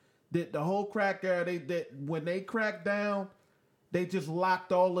locked up. The whole crack era, when they cracked down, they just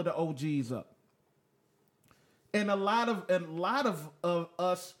locked all of the OGs up. And a lot of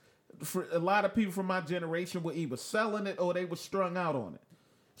us, for a lot of people from my generation, were either selling it or they were strung out on it.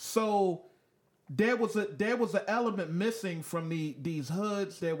 So there was an element missing from these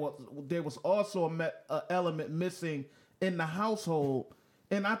hoods. There was also an element missing in the household,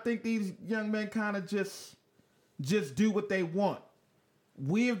 and I think these young men kind of just do what they want.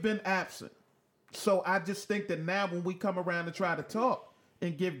 We have been absent, so I just think that now when we come around to try to talk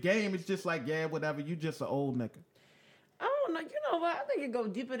and give game, it's just like, yeah, whatever. You just an old nigga. I don't know. You know what? I think it goes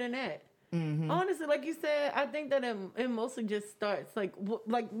deeper than that. Mm-hmm. Honestly, like you said, I think that it mostly just starts like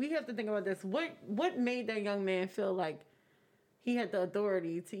we have to think about this. What made that young man feel like he had the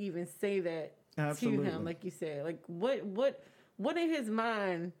authority to even say that Absolutely. To him? Like you said, like what in his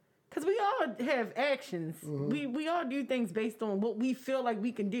mind? Because we all have actions. Mm-hmm. We all do things based on what we feel like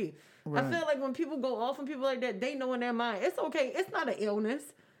we can do. Right. I feel like when people go off on people like that, they know in their mind it's okay. It's not an illness.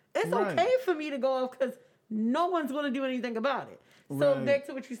 It's right. Okay for me to go off because no one's going to do anything about it. So right. Back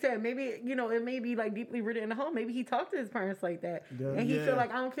to what you said, maybe, it may be like deeply rooted in the home. Maybe he talked to his parents like that. Yeah. And he feel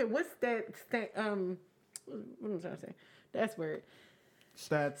like, I don't care what's that what am I trying to say? That's weird.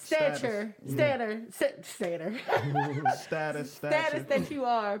 Stature that you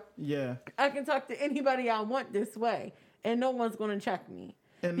are. Yeah. I can talk to anybody I want this way and no one's going to check me.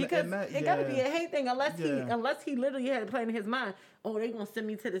 Because it got to be a hate thing unless he literally had a plan in his mind. Oh, they going to send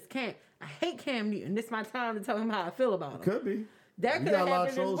me to this camp. I hate Cam Newton. This is my time to tell him how I feel about him. Could be. That could have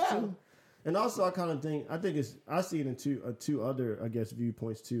happened as well. Too. And also, I see it in two other, I guess,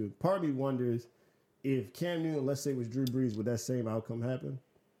 viewpoints too. Part of me wonders if Cam Newton, let's say, was Drew Brees, would that same outcome happen?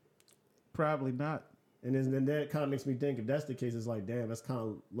 Probably not. And then that kind of makes me think, if that's the case, it's like, damn, that's kind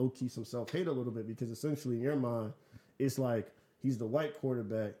of low-key some self-hate a little bit, because essentially in your mind, it's like, he's the white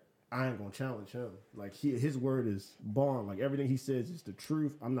quarterback, I ain't going to challenge him. Like, his word is bond. Like, everything he says is the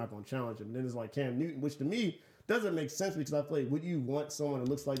truth. I'm not going to challenge him. And then it's like Cam Newton, which to me doesn't make sense, because I feel like, would you want someone that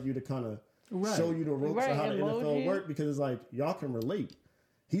looks like you to kind of show you the ropes of how the NFL work? Because it's like, y'all can relate.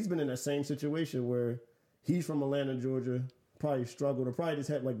 He's been in that same situation where he's from Atlanta, Georgia, probably struggled, or probably just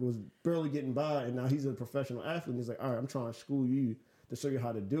was barely getting by, and now he's a professional athlete, and he's like, all right, I'm trying to school you to show you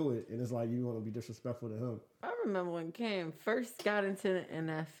how to do it, and it's like, you want to be disrespectful to him. I remember when Cam first got into the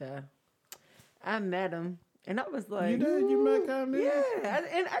NFL, I met him, and I was like, you did? You met Cam Newton? Yeah,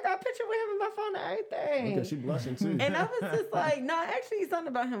 and I got a picture with him in my phone and everything. Okay, she blushing too. And I was just like, no, actually something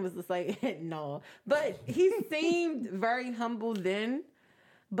about him was just like, no. But he seemed very humble then.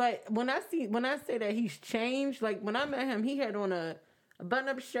 But when I say that he's changed, like when I met him, he had on a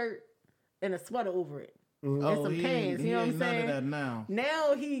button-up shirt, and a sweater over it. Mm-hmm. And some pants, you know what I'm saying? None of that now.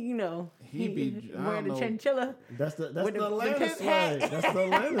 Now he be wearing the chinchilla. That's the Atlanta slang. That's the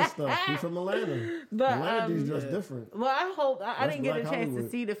Atlanta stuff. He's from Atlanta. But Atlanta dudes dress different. Well, I hope I didn't get a chance Hollywood. to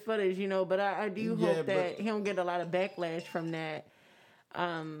see the footage, but I do hope that he don't get a lot of backlash from that.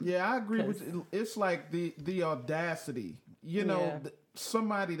 Yeah, I agree with you. It's like the audacity,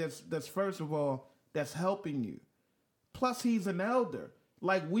 somebody that's first of all that's helping you. Plus, he's an elder.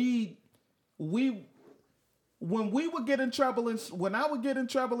 Like when we would get in trouble when I would get in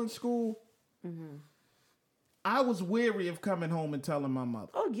trouble in school, I was weary of coming home and telling my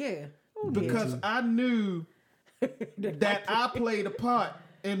mother. Oh yeah, because I knew that I played a part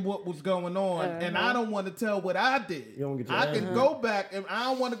in what was going on, and I don't want to tell what I did. You don't get your I can go back, and I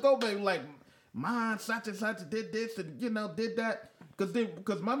don't want to go back like, mine such and such did this and did that,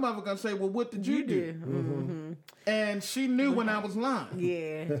 because my mother gonna say, well, what did you do? Mm-hmm. And she knew when I was lying.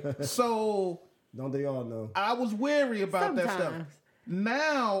 Yeah. So don't they all know? I was wary about that stuff. Sometimes.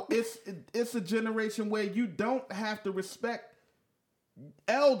 Now it's a generation where you don't have to respect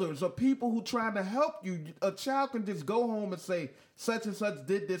elders or people who trying to help you. A child can just go home and say, such and such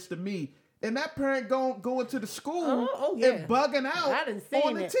did this to me. And that parent go into the school and bugging out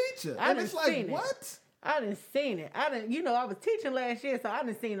on the teacher. And it's like, what? I done seen it. I was teaching last year, so I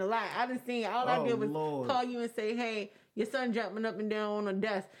done seen a lot. I did was call you and say, hey, your son jumping up and down on the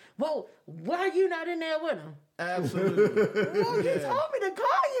desk. Whoa, why are you not in there with him? Absolutely. Well, you told me to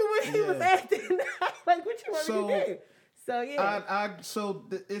call you when he was acting. Like, what you want me to do? So yeah.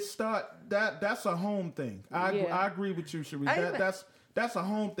 That's a home thing. I agree with you, Cherie. That's a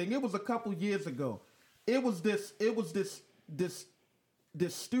home thing. It was a couple years ago. It was this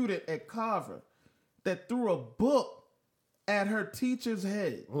student at Carver that threw a book at her teacher's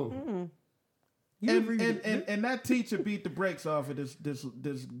head. Mm-hmm. And that teacher beat the brakes off of this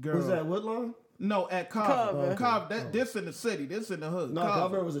girl. Was that Woodlawn? No, at Carver. Carver. This in the city. This in the hood. No,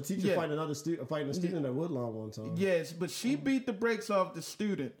 Carver was a teacher fighting a student at Woodlawn one time. Yes, but she beat the brakes off the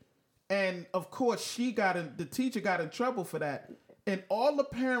student, and of course the teacher got in trouble for that, and all the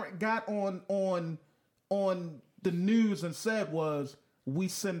parent got on the news and said was, we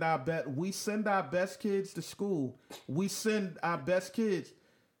send our best kids to school. We send our best kids.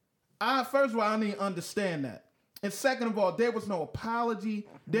 First of all, I need to understand that. And second of all, there was no apology.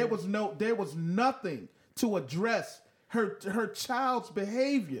 There was nothing to address her child's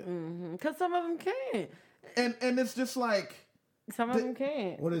behavior. Because some of them can't. And it's just like, some of them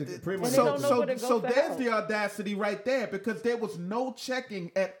can't. What is it? So there's the audacity right there, because there was no checking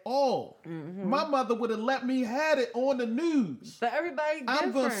at all. My mother would have let me have it on the news. But everybody different.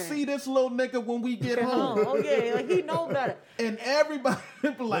 I'm gonna see this little nigga when we get home. Oh yeah, like he know better. And everybody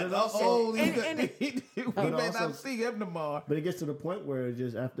be like, we may not see him tomorrow. But it gets to the point where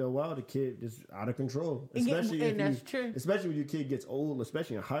just after a while the kid just out of control. Especially true. Especially when your kid gets old,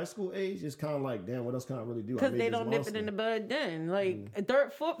 especially in high school age, it's kind of like, damn, what else can I really do? Because they don't nip it in the bud then. Like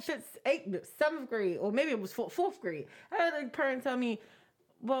third, fourth, fifth, eighth, seventh grade, or maybe it was fourth grade. I had a parent tell me,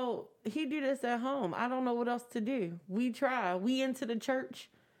 well, he do this at home. I don't know what else to do. We try. We into the church.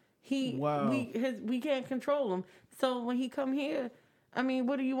 We can't control him. So when he come here, I mean,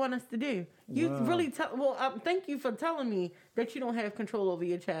 what do you want us to do? You really thank you for telling me that you don't have control over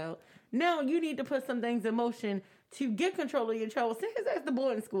your child. Now you need to put some things in motion to get control of your child. Send his ass to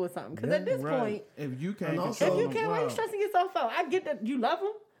boarding school or something. Because at this point, if you can't, why are you stressing yourself out? I get that you love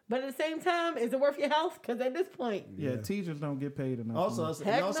him, but at the same time, is it worth your health? Because at this point, teachers don't get paid enough. Also,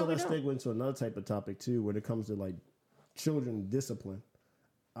 that segue into another type of topic too, when it comes to like children discipline.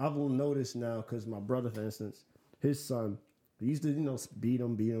 I've noticed now, because my brother, for instance, his son, he used to beat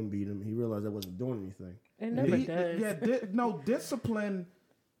him. He realized that wasn't doing anything. It never does. Discipline.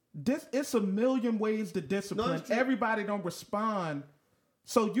 It's a million ways to discipline. Everybody don't respond,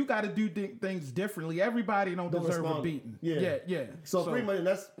 so you got to do things differently. Everybody don't deserve a beating. Yeah. So pretty much,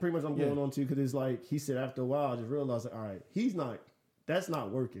 that's pretty much what I'm going on to, because it's like he said after a while, I just realized, like, all right, that's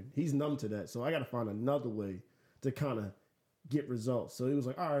not working. He's numb to that, so I got to find another way to kind of get results. So he was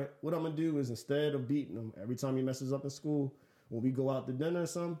like, all right, what I'm gonna do is, instead of beating him every time he messes up in school, when we go out to dinner or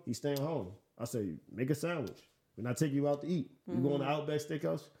something, he's staying home. I say, make a sandwich. When I take you out to eat, you go on the Outback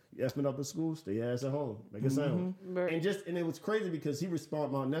Steakhouse. You effing up in school, stay your ass at home. Make a sandwich. Right. And it was crazy because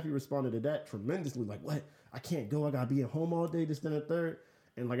my nephew responded to that tremendously. Like, what? I can't go. I got to be at home all day, this, then, and third.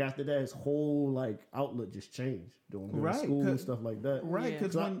 And like after that, his whole like outlook just changed during school and stuff like that. Right?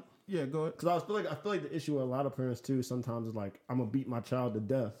 Because go ahead. Because I feel like the issue with a lot of parents too sometimes is like, I'm gonna beat my child to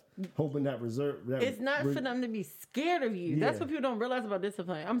death, hoping that it's not for them to be scared of you. That's what people don't realize about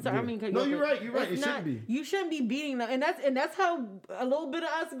discipline. I'm sorry. I mean, no, you're right. It shouldn't be. You shouldn't be beating them, and that's how a little bit of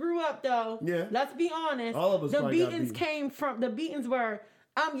us grew up, though. Yeah. Let's be honest. All of us. The beatings were,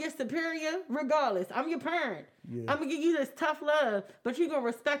 I'm your superior, regardless. I'm your parent. Yeah. I'm gonna give you this tough love, but you're gonna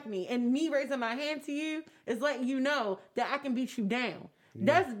respect me. And me raising my hand to you is letting you know that I can beat you down.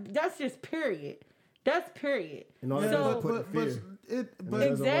 Yeah. That's just period. That's period. And all that does put fear.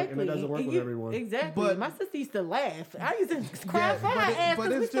 Exactly. It doesn't work with everyone. Exactly. But my sister used to laugh. I used to cry for her ass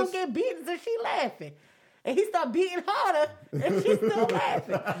because we still get beaten and she laughing. And he started beating harder and she's still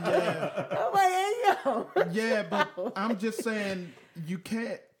laughing. Yeah. I'm like, hey, yo. Yeah, but I'm just saying you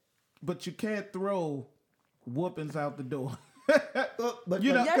can't throw whoopings out the door. But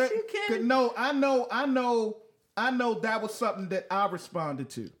you know, yes, you can. No, I know that was something that I responded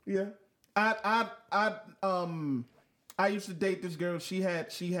to. Yeah. I used to date this girl. She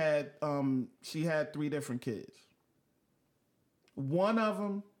had 3 different kids. One of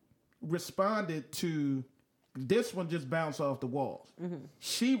them responded to this one, just bounced off the walls. Mm-hmm.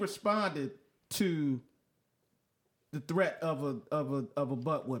 She responded to the threat of a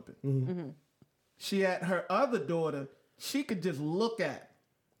butt whipping. Mm-hmm. Mm-hmm. She had her other daughter. She could just look at.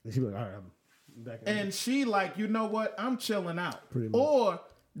 And she was like, all right, I'm back. And she like, you know what? I'm chilling out. Pretty much. Or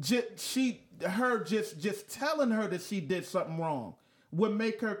just telling her that she did something wrong would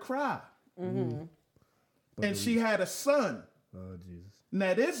make her cry. Mm-hmm. And she had a son. Oh, Jesus.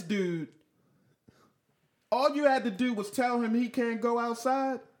 Now this dude, all you had to do was tell him he can't go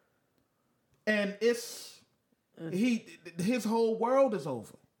outside, and his whole world is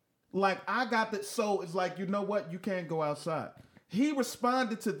over. Like, I got that, so it's like, you know what? You can't go outside. He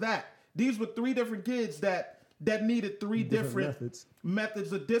responded to that. These were 3 different kids that needed 3 different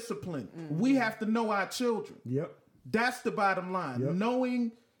methods of discipline. Mm-hmm. We have to know our children. Yep. That's the bottom line. Yep.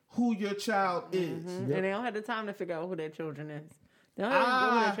 Knowing who your child is. Yep. And they don't have the time to figure out who their children is. They don't know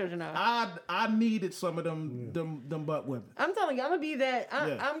who their children are. I needed some of them butt women. I'm telling you, I'm going to be that.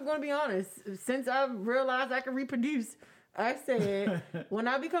 I'm going to be honest. Since I realized I can reproduce, I said, when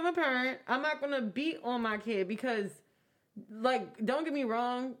I become a parent, I'm not going to beat on my kid because, like, don't get me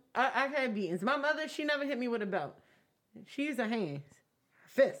wrong, I had beatings. My mother, she never hit me with a belt. She used her hands,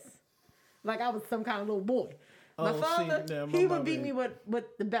 fists, like I was some kind of little boy. My father, he would beat me with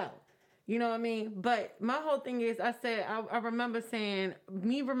the belt. You know what I mean? But my whole thing is, I said, I remember saying,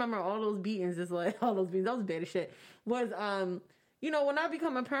 remember all those beatings, is like, all those beatings, that was bad as shit, was, when I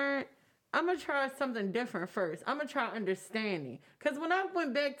become a parent, I'm going to try something different first. I'm going to try understanding. Because when I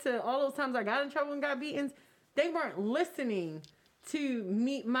went back to all those times I got in trouble and got beatings, they weren't listening to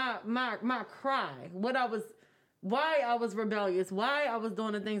me, my cry, why I was rebellious, why I was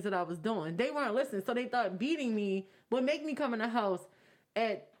doing the things that I was doing. They weren't listening. So they thought beating me would make me come in the house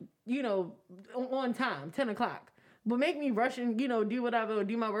at, on time, 10 o'clock. Would make me rush and, do whatever, or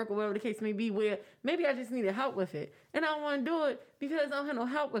do my work or whatever the case may be, where maybe I just needed help with it. And I don't want to do it because I don't have no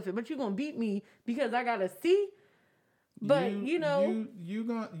help with it. But you're going to beat me because I got to see. But, you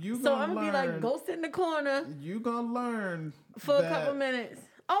so I'm going to be like, go sit in the corner. You going to learn. For a couple minutes.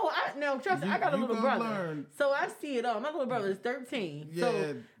 Oh, trust me, I got a little brother. So I see it all. My little brother is 13. Yeah.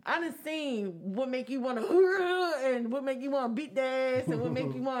 So I done seen what make you want to, and what make you want to beat the ass, and what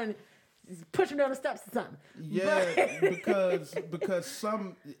make you want to push him down the steps or something. Yeah, because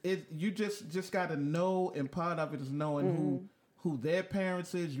you just got to know, and part of it is knowing who their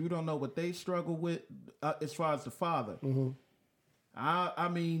parents is. You don't know what they struggle with as far as the father. Mm-hmm. I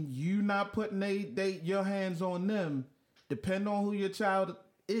mean, you not putting your hands on them, depending on who your child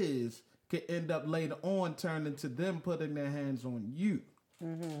is, could end up later on turning to them putting their hands on you.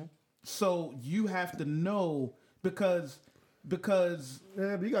 Mm-hmm. So you have to know because but you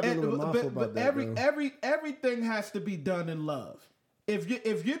got to be a little mindful about that. Everything has to be done in love. If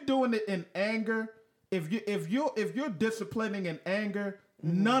you're doing it in anger, if you're disciplining in anger,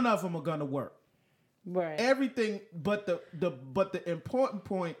 none of them are gonna work. Right. Everything, but the important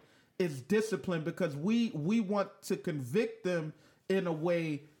point is discipline, because we want to convict them in a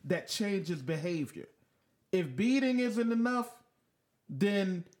way that changes behavior. If beating isn't enough,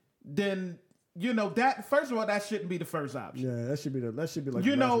 then that, first of all, that shouldn't be the first option. Yeah, that should be like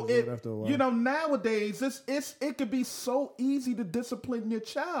after a while. Nowadays it could be so easy to discipline your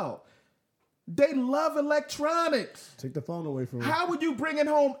child. They love electronics. Take the phone away from them. How would you bringing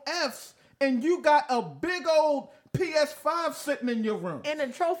home F's and you got a big old PS5 sitting in your room and a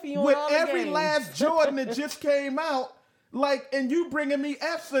trophy on with all the every games. last Jordan that just came out? Like, and you bringing me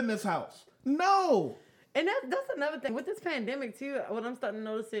F's in this house. No. And that's another thing. With this pandemic, too, what I'm starting to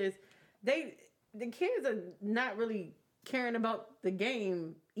notice is the kids are not really caring about the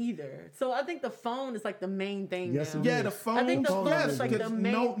game either. So I think the phone is like the main thing now. Yeah, the phone. I think the phone is like the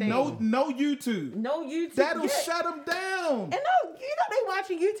main thing. No YouTube. No YouTube. That'll shut them down. And no, they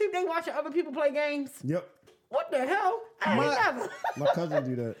watching YouTube. They watching other people play games. Yep. What the hell? I ain't never. My cousin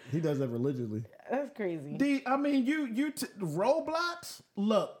do that. He does that religiously. That's crazy. Roblox.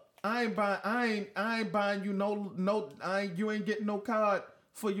 Look, I ain't buying you you ain't getting no card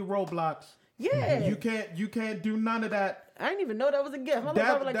for your Roblox. Yeah. You can't do none of that. I didn't even know that was a gift. My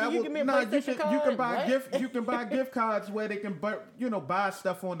little brother can you give me a PlayStation card? You can buy gift cards where they can buy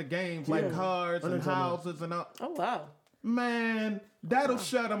stuff on the games like cars and houses and all. Oh wow. Man, that'll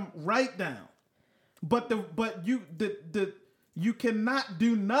shut them right down. But you cannot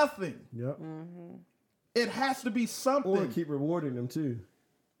do nothing. Yep. Mm-hmm. It has to be something. Or keep rewarding them too.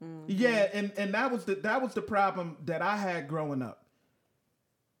 Mm-hmm. Yeah, and that was the problem that I had growing up.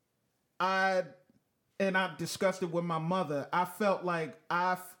 I discussed it with my mother. I felt like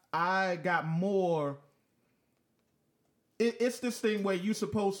I got more. It's this thing where you're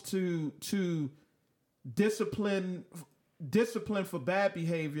supposed to discipline for bad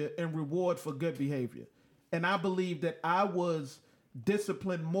behavior and reward for good behavior. And I believe that I was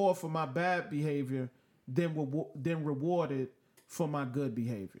disciplined more for my bad behavior than rewarded for my good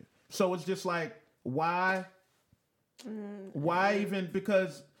behavior. So it's just like, why even?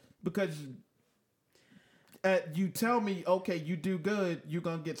 Because you tell me, okay, you do good, you're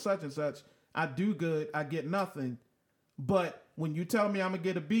going to get such and such. I do good, I get nothing. But when you tell me I'm going to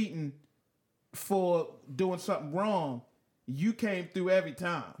get a beating for doing something wrong, you came through every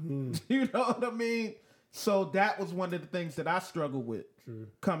time. You know what I mean? So that was one of the things that I struggled with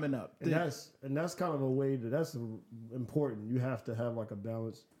coming up. And that's kind of a way that's important. You have to have like a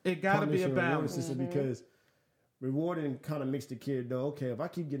balance. It got to be a balance. System because rewarding kind of makes the kid know, okay, if I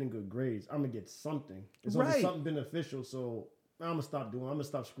keep getting good grades, I'm going to get something. It's only something beneficial, so I'm going to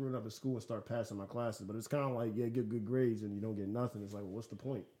stop screwing up at school and start passing my classes. But it's kind of like, get good grades and you don't get nothing. It's like, well, what's the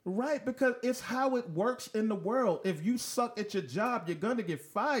point? Right, because it's how it works in the world. If you suck at your job, you're going to get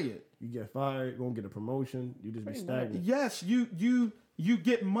fired. You get fired, you won't get a promotion, you just be stagnant. Yes, you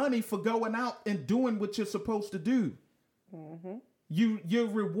get money for going out and doing what you're supposed to do. Mm-hmm. You're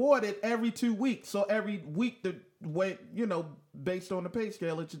rewarded every 2 weeks. So every week, the way, based on the pay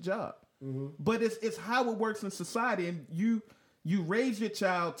scale, it's your job. Mm-hmm. But it's how it works in society. And you raise your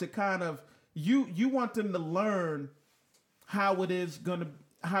child to kind of, you want them to learn how it's gonna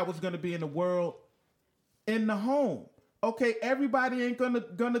be in the world, in the home. Okay, everybody ain't gonna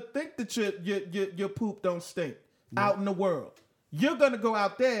think that your poop don't stink out in the world. You're gonna go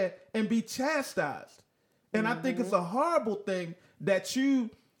out there and be chastised. And I think it's a horrible thing that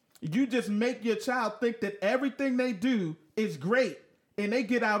you just make your child think that everything they do is great, and they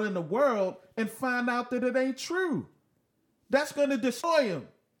get out in the world and find out that it ain't true. That's gonna destroy them.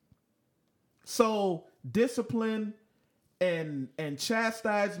 So discipline and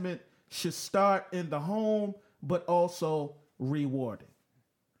chastisement should start in the home, but also rewarding.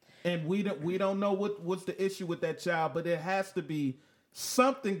 And we don't know what's the issue with that child, but there has to be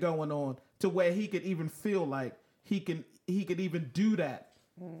something going on to where he could even feel like he could even do that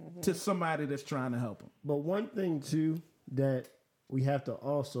to somebody that's trying to help him. But one thing too that we have to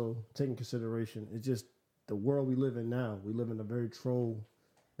also take in consideration is just the world we live in now. We live in a very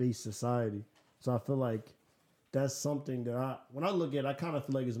troll-based society. So I feel like that's something that when I look at it, I kind of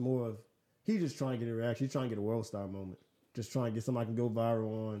feel like it's more of, he's just trying to get a reaction. He's trying to get a world star moment. Just trying to get somebody can go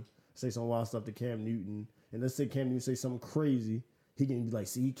viral on, say some wild stuff to Cam Newton. And let's say Cam Newton say something crazy. He can be like,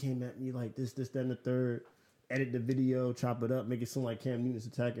 see, he came at me like this, that, and the third. Edit the video, chop it up, make it seem like Cam Newton's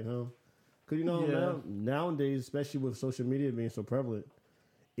attacking him. Because, nowadays, especially with social media being so prevalent,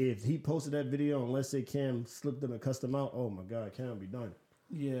 if he posted that video and let's say Cam slipped him and cussed him out, oh my God, Cam be done.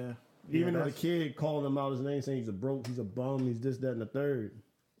 Yeah. Even though the kid calling him out his name, saying he's a broke, he's a bum, he's this, that, and the third.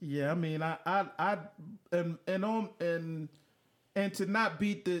 Yeah, I mean, and to not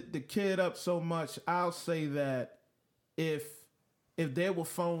beat the kid up so much, I'll say that if there were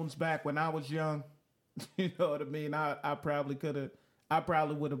phones back when I was young, you know what I mean, I probably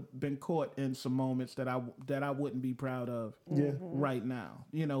would have been caught in some moments that I wouldn't be proud of right now.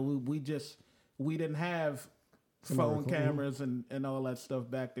 We didn't have phone cameras and all that stuff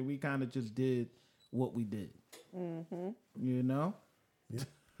back then. We kind of just did what we did. Mm-hmm.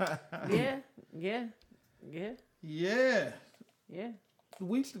 Yeah.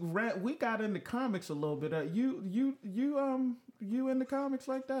 We got into comics a little bit. You in the comics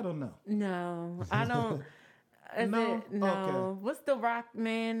like that or no? No, I don't. No? No. Okay. What's the Rock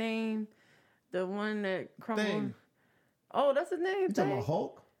man name? The one that crumbled. Thing. Oh, that's his name. You talking about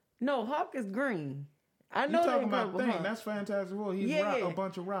Hulk? No, Hulk is green. I You know talking they about Incredible Thing? Hulk. That's Fantastic Four. He's Yeah. a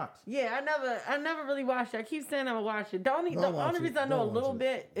bunch of rocks. Yeah, I never really watched it. I keep saying I'm gonna watch it. The only reason I know a Don't watch little it.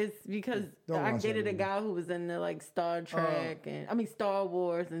 bit is because Don't I watch dated that a movie. guy who was in the like Star Trek and Star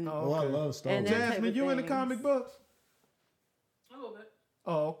Wars and Oh, I love Star And Wars. that type Jasmine, of you in the things. comic books? A little bit.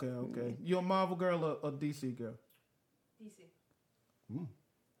 Oh, okay. You a Marvel girl or a DC girl? DC.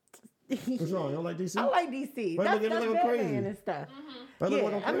 What's wrong? You don't like DC? I like DC. Why That's you looking Batman crazy? and stuff. Why you Yeah,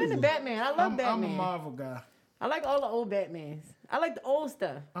 looking I'm into crazy? Batman. I love I'm Batman. a Marvel guy. I like all the old Batmans. I like the old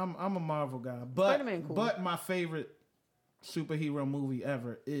stuff. I'm a Marvel guy, but Spider-Man cool. but my favorite superhero movie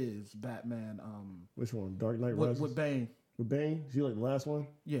ever is Batman. Which one? Dark Knight With Rises? Bane. With Bane? You like the last one?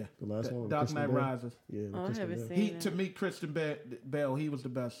 Yeah, The last one with Dark Christian Knight Bale? Rises. Yeah, with Oh, I Christian haven't Bale. seen it. To me, Christian Bale, he was the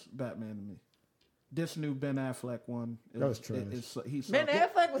best Batman to me. This new Ben Affleck one, That was trash. He Ben sucks.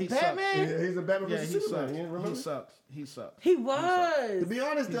 Affleck was He sucks. Batman? Yeah, he's a Batman Yeah, versus he Superman. sucks. You remember? He sucks. He was. To be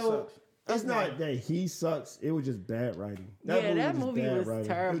honest, He though, sucks. it's not that he sucks. It was just bad writing. That movie bad was writing. It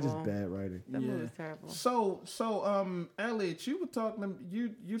terrible. was just bad writing. That movie was terrible. So, Elliot, you were talking.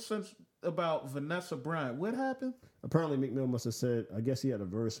 You said about Vanessa Bryant. What happened? Apparently, Meek Mill must have said. I guess he had a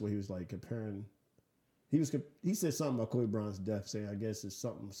verse where he was like comparing. He said something about Kobe Bryant's death, saying, "I guess it's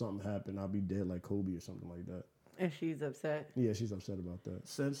something happened. I'll be dead like Kobe or something like that." And she's upset. Yeah, she's upset about that.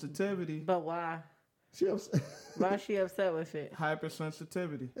 Sensitivity. But why? She upset. Why is she upset with it?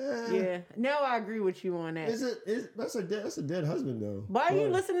 Hypersensitivity. Yeah. Now I agree with you on that. That's a dead husband though. Why are you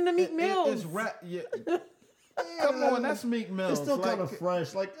listening to Meek Mill? It's rap. Yeah. Come on, that's Meek Mill. It's still kind of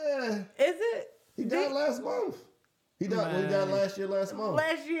fresh. Like, Is it? he died last month. He died last month.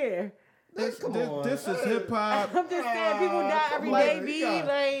 Last year. Come on. This is hip hop. I'm just saying people die every come day, on, B. you got-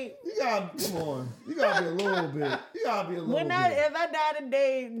 Like, You gotta come on. You gotta be a little bit. You gotta be a little bit. if I die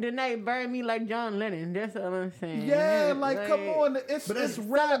today, the night burn me like John Lennon. That's all I'm saying. Yeah, like come on, it's that's-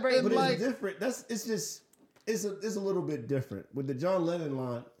 rap and But like it's different. It's a little bit different. With the John Lennon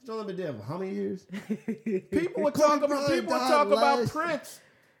line, John Lennon been dead for how many years? people would talk Bryant about died last- Prince.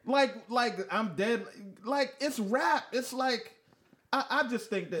 Like I'm dead. Like it's rap. It's like I just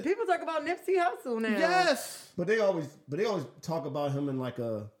think that People talk about Nipsey Hussle now. yes. But they always talk about him in like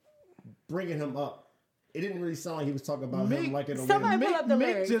a bringing him up. It didn't really sound like he was talking about him like in a somebody- way. pull up the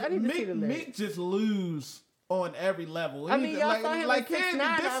lyrics. I need to see the lyrics. Meek just lose on every level. I mean, y'all saw him with 6ix9ine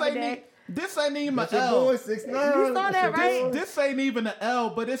the other day. This ain't even an That's your L. boy 6ix9ine. You saw that, right? This ain't even an L,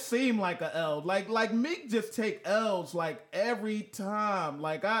 but it seemed like a L. Like Meek just take L's like every time.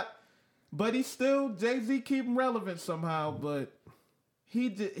 But he still Jay-Z keep him relevant somehow. But he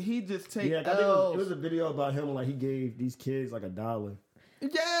just take Yeah, I think L's. it was a video about him like he gave these kids like $1.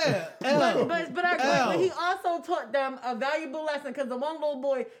 Yeah, L. But I agree. L. But he also taught them a valuable lesson because the one little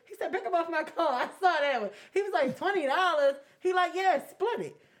boy, he said, pick him off my car. I saw that one. He was like, $20. He like, yeah, split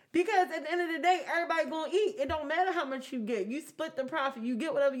it. Because at the end of the day, everybody gonna eat. It don't matter how much you get. You split the profit. You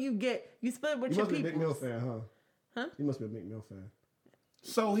get whatever you get. You split it with You your must be a Meek Mill people. fan, huh? Huh? You must be a Meek Mill fan.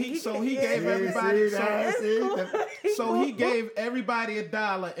 So he Yeah, gave everybody. It's So cool. he gave everybody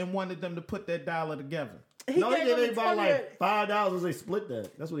 $1 and wanted them to put that $1 together. No, he gave them everybody 20 like $5 as they split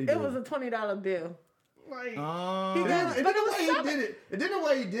that. That's what he did. It was a $20 bill. like, He and got- then but the it was way he seven- did it. And then the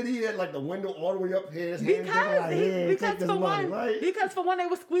way he did it, he had like the window all the way up here. His hands looking like, "Here, Because take this for money." one, Like, because for one, they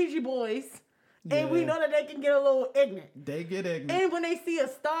were squeegee boys, and we Yeah. know that they can get a little ignorant. They get ignorant. And when they see a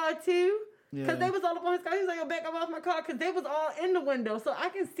star too, because Yeah. they was all up on his car, he was like, "Yo, back up off my car," because they was all in the window, so I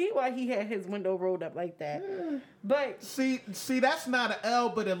can see why he had his window rolled up like that. But See, that's not an L,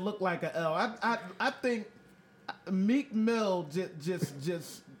 but it looked like an L. I think Meek Mill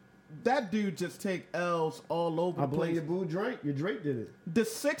just that dude just take L's all over I the blame place. your boo Drake. Your Drake did it. The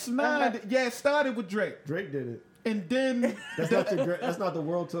 6ix9ine, yeah, it started with Drake, Drake did it. and then That's not your. That's not the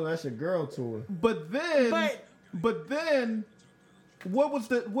world tour. That's your girl tour. but then what was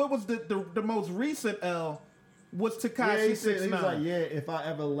the most recent L was Yeah, Tekashi he said, he was 6ix9ine. like, yeah, if I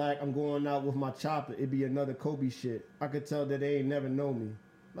ever lack, I'm going out with my chopper. It'd be another Kobe shit. I could tell that they ain't never know me.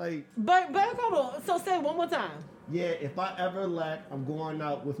 Like, But hold on. So say it one more time. yeah, if I ever lack, I'm going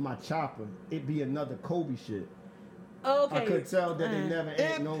out with my chopper. It'd be another Kobe shit. Okay. I could tell that they never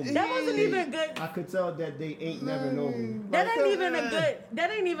ain't know me. That wasn't even good. I could tell that they ain't never know me. That Like, ain't even a good.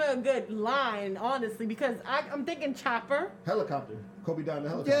 That ain't even a good line, honestly, because I'm thinking chopper. helicopter. Kobe died in a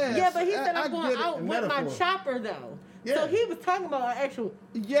helicopter. Yeah. Yeah, but he I- said I I'm going get it. out A with my metaphor. chopper though. Yeah. So he was talking about an actual.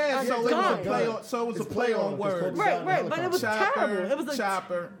 Yeah, so it was a gun. play on. So it was It's a play on because words. Kobe died in a Right, but it was helicopter. terrible. It was a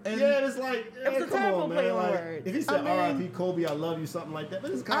chopper. And Yeah, it's like, was a come terrible on, man. play on Like, words. if he said I mean- R.I.P. Kobe, I love you, something like that,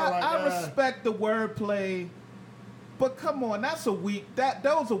 but it's kind of like, I respect the wordplay But come on, those are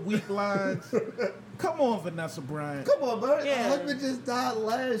weak lines. Come on, Vanessa Bryant. Come on, bro. Yeah. Her husband just died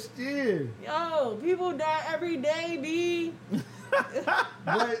last year. Yo, people die every day, B.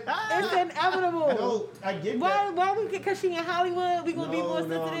 But It's inevitable. no, I get that. Why we? Because she in Hollywood, we gonna be more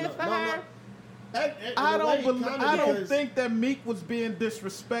sensitive for her. I don't think that Meek was being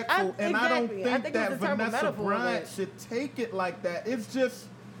disrespectful, and I don't think that Vanessa Bryant should take it like that. It's just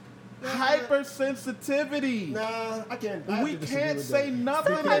hypersensitivity. Nah, I can't. We can't say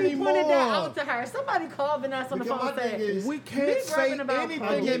nothing Somebody anymore. pointed that out to her. Somebody called Vanessa on the phone and said, we can't say anything.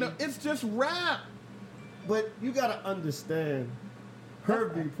 Kobe. It's just rap. But you gotta understand her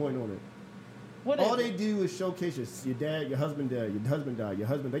viewpoint on it. All they do is showcase your dad, your husband died, your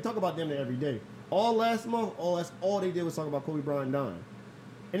husband. They talk about them every day. All last month, all they did was talk about Kobe Bryant dying.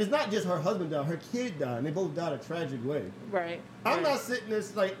 And it's not just her husband died, her kid died, and they both died a tragic way. Right. I'm not sitting there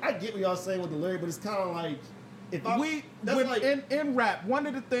like, I get what y'all saying with the lyric, but it's kind of like, in rap, one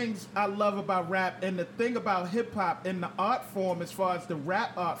of the things I love about rap and the thing about hip hop and the art form, as far as the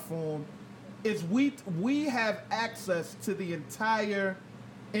rap art form, is we have access to the entire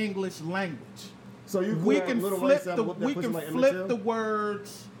English language. So we can flip the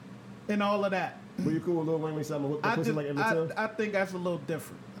words and all of that. Were you cool with Lil Wayne when he said whip the pussy like Emmett Till? I think that's a little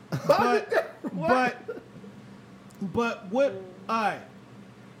different. But what? All right.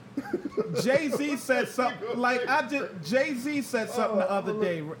 Jay-Z said something like Jay-Z said something the other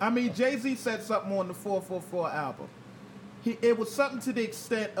day. I mean, Jay-Z said something on the 444 album. It was something to the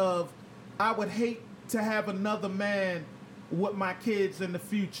extent of, I would hate to have another man with my kids in the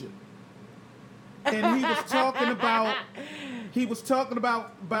future. And he was talking about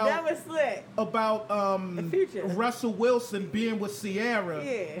that was slick. About Russell Wilson being with Ciara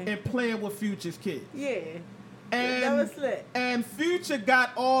Yeah. and playing with Future's kids. Yeah. And that was slick. And Future got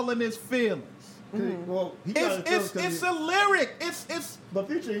all in his feelings. Well, it's a lyric. It's But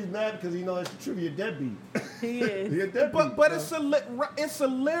Future, he's mad because he knows it's true. You're a deadbeat. He is. You're a deadbeat. But it's a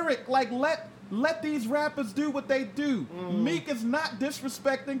lyric. Like let these rappers do what they do. Meek is not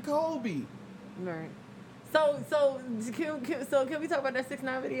disrespecting Kobe. Right. So can we talk about that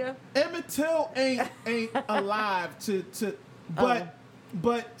 6ix9ine video? Emmett Till ain't alive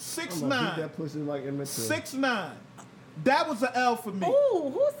but 6ix9ine. That pussy like Emmett Till. 6ix9ine. That was an L for me.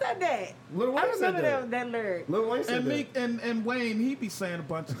 Ooh, who said that? Lil Wayne I remember said that lyric. Lil Wayne said And Meek and Wayne, he be saying a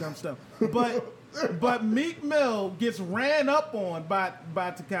bunch of dumb stuff. But Meek Mill gets ran up on by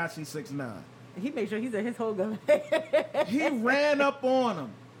Tekashi 6ix9ine. He made sure he's at his whole gun. He ran up on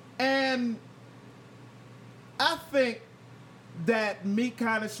him. And I think that Meek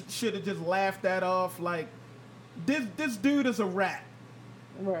kind of should have just laughed that off. Like, this dude is a rat.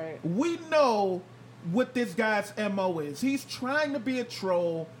 Right. We know what this guy's MO is. He's trying to be a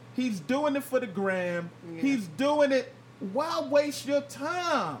troll. He's doing it for the gram. Yeah. He's doing it. Why waste your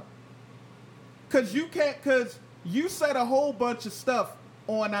time? Because you said a whole bunch of stuff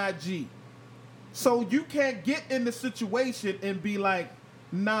on IG. So you can't get in the situation and be like,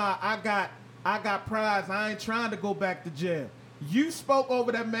 nah, I got prize. I ain't trying to go back to jail. You spoke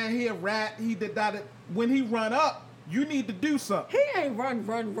over that man. He a rat. He did that. When he run up, you need to do something. He ain't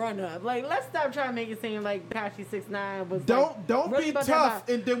run up. Like, let's stop trying to make it seem like Tekashi 6ix9ine was. Don't really be tough,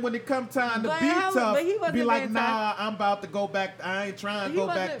 and then when it come time to be tough, be like, nah, I'm about to go back. I ain't trying to go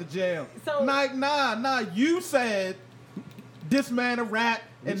back to jail. So like, nah. You said this man a rat.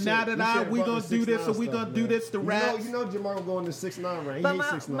 And now that we gonna do this, so we gonna do this to rap. You know Jamal going to 6ix9ine, right? He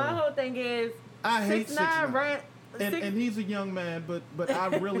hates 6ix9ine. My whole thing is, I hate 6ix9ine. Right? And he's a young man, but I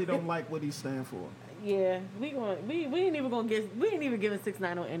really don't like what he stands for. Yeah, we ain't even giving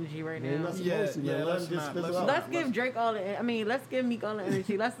 6ix9ine no energy right now. Let's give Drake all the. Let's give Meek all the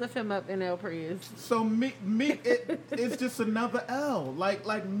energy. Let's lift him up in our prayers. So Meek, it's just another L.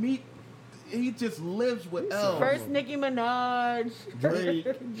 Like Meek. He just lives with L. First Nicki Minaj.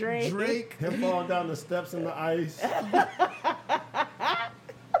 Drake. Him falling down the steps in the ice.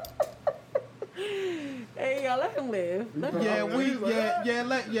 Hey, y'all, let him live.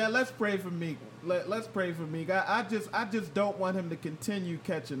 Let's pray for Meek. Let's pray for Meek. I just don't want him to continue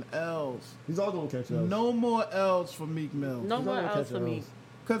catching L's. He's all gonna catch L's. No more L's for Meek Mill. No more L's for Meek.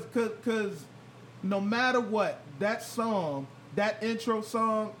 Cause no matter what, that song, that intro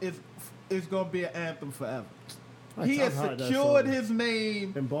song is gonna be an anthem forever. He has secured his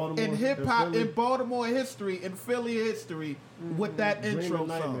name in hip hop, in Baltimore history, in Philly history, with that intro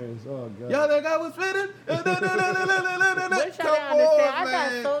song. Oh, God. Y'all think I was fitting? I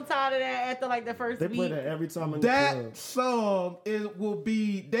got so tired of that after like the first week. They play that every time in that the club. song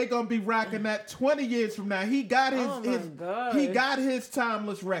they gonna be rocking that 20 years from now. He got his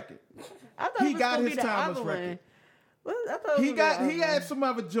timeless record. I thought he got his timeless record. What? I thought He had some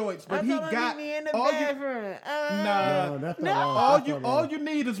other joints, but he got me in the all bathroom. all you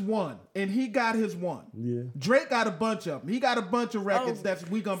need is one, and he got his one. Yeah. Drake got a bunch of them. He got a bunch of records that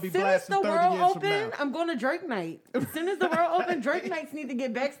we gonna be blasting 30 years from now. I'm going to Drake night. As soon as the world open, Drake nights need to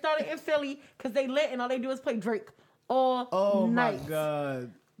get back started in Philly because they lit and all they do is play Drake all night. Oh my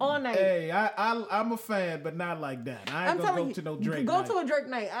God. All night. Hey, I'm a fan, but not like that. I ain't gonna go to no Drake night. Go to a Drake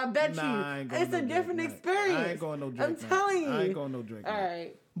night. I bet you. It's a different experience. I ain't going no Drake night. I'm telling you. I ain't going no Drake night. All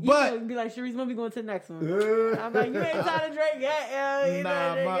right. But you be like, Sharice, when we going to the next one? I'm like, you ain't tired of Drake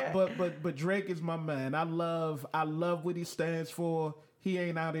yet? But Drake is my man. I love what he stands for. He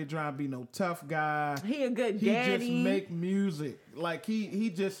ain't out there trying to be no tough guy. He a good daddy. He just make music. Like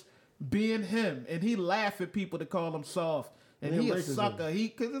he just being him, and he laugh at people that call him soft. And he a sucker.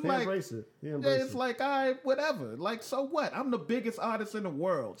 Cause it's like it's like, all right, whatever. Like, so what? I'm the biggest artist in the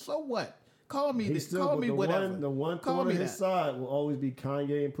world. So what? Call me whatever. The one on his side will always be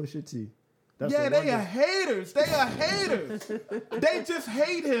Kanye and Pusha T. They are haters. They are haters. They just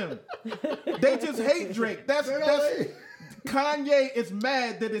hate him. They just hate Drake. That's Kanye is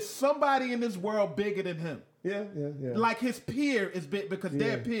mad that it's somebody in this world bigger than him. Yeah. Like his peer is big because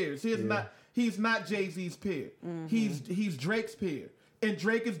they're peers. He's not Jay-Z's peer. Mm-hmm. He's Drake's peer. And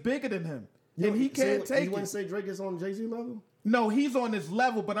Drake is bigger than him. And he can't take it. You wouldn't say Drake is on Jay-Z level? No, he's on his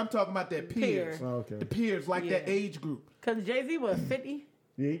level, but I'm talking about their peers. Oh, okay. The peers, like that age group. Because Jay-Z was 50?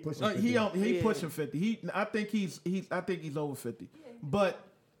 Yeah, he pushing 50. He pushing 50. I think he's over 50. But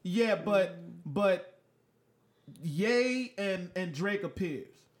Ye and Drake are peers.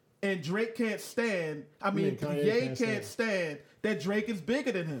 And Drake can't stand. Ye can't stand that Drake is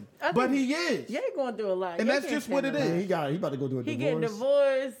bigger than him, but he is. Ye going through a lot, and that's just what it is. Yeah, he about to go through a divorce. He getting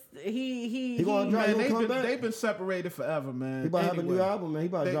divorced. He going to drop. They've been separated forever, man. He about to have a new album, man. He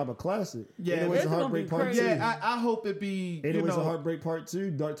about to drop a classic. Yeah, it's a Heartbreak Part 2. Yeah, I hope it be. It's a Heartbreak Part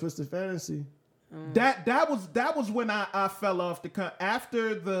 2. Dark Twisted Fantasy. That was when I fell off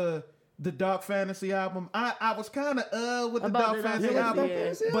after the Dark Fantasy album. I was kind of with the Dark Fantasy album,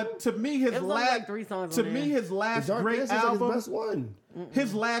 but to me his last great album, like his best one.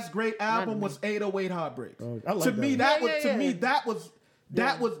 His last great album was 808 Heartbreaks. To me that was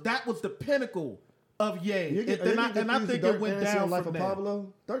the pinnacle of Ye. And I think it went down Life from of there.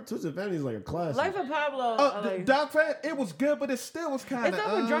 Pablo. Dark Twisted Fantasy is like a classic. Life of Pablo. Dark Fantasy, it was good, but it still was kind of.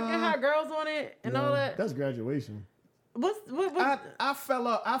 It's with drunken hot girls on it and all that. That's Graduation. I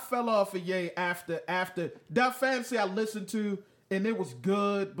fell off of Ye after Dark Fantasy. I listened to and it was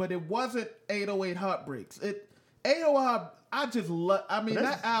good, but it wasn't 808 Heartbreaks. 808. I just love. I mean,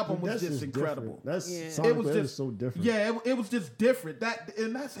 that album was just incredible. It was so different. Yeah, it was just different.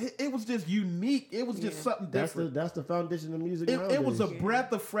 It was just unique. It was just something different. That's the foundation of music. It was a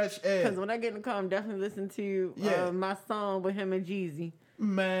breath of fresh air. Because when I get in the car, I'm definitely listening to my song with him and Jeezy.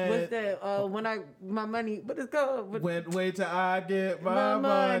 Man, what's that? My money. What is it called? Wait till I get my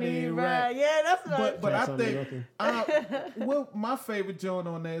money right. Yeah, that's right. But I think my favorite joint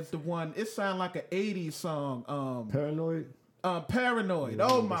on there is the one. It sounds like an '80s song. Paranoid. Paranoid. Yeah,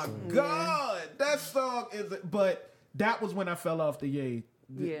 oh my God, that song is. But that was when I fell off the Ye.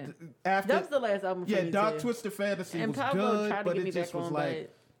 Yeah. After that was the last album. For me Dark too. Twisted Fantasy and was Pablo good, tried to but get it me just back was on,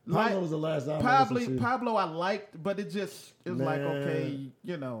 like. Pablo was the last album. Pablo I liked, but it was like, okay,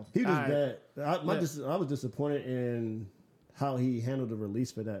 he was bad. I was disappointed in how he handled the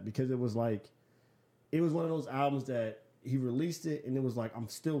release for that, because it was one of those albums that he released it and it was like, I'm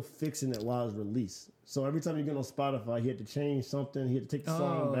still fixing it while it's released. So every time you get on Spotify, he had to change something. He had to take the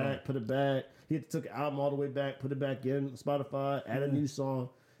song back, put it back. He had to take the album all the way back, put it back in Spotify, add a new song.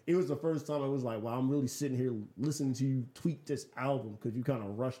 It was the first time I was like, wow, I'm really sitting here listening to you tweak this album because you kind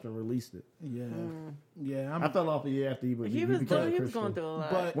of rushed and released it. Yeah. Yeah. I fell off a year after he was going through a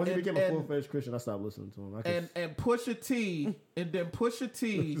lot. But once he became a full-fledged Christian, I stopped listening to him. And Pusha T, and then Pusha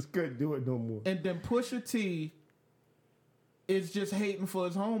T. just couldn't do it no more. And then Pusha T is just hating for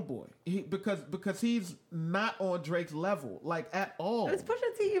his homeboy because he's not on Drake's level, like, at all. Is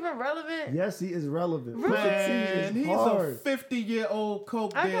Pusha T even relevant? Yes, he is relevant. Man, he's hard. A 50-year-old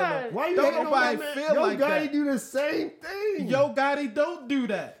coke dealer. Why you don't nobody feel Yo like that? Yo Gotti do the same thing. Yo Gotti don't do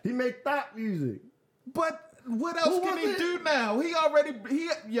that. He make thought music. But what else can he do now?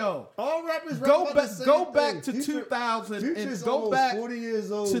 All rappers go back to 2000 and go back 40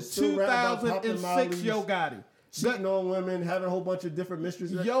 years old to 2006. Yo Gotti. Cheating on women, having a whole bunch of different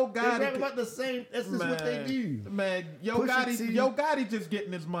mistresses. Yo Gotti, they rap about the same. That's just what they do. Man, Yo Gotti just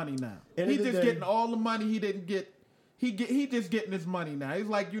getting his money now. He's just getting all the money he didn't get. He just getting his money now. He's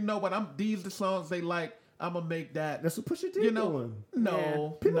like, you know what? These the songs they like. I'm gonna make that. That's what Pusha T doing.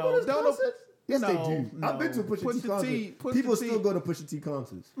 No, People no, Yes, they do. I've been to a Pusha T concert. People still go to Pusha T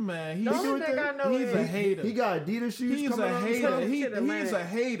concerts. Man, he's a hater. He got Adidas shoes. He's a hater. He's a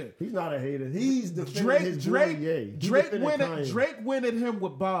hater. He's not a hater. He's defending his boy. Drake went at him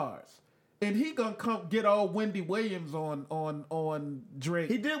with bars. And he gonna come get all Wendy Williams on Drake.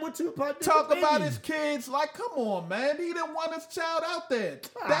 He did what Tupac did. Talk about his kids. Like, come on, man. He didn't want his child out there.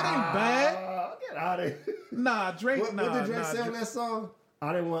 That ain't bad. Get out of here. Nah, Drake. What did Drake say on that song?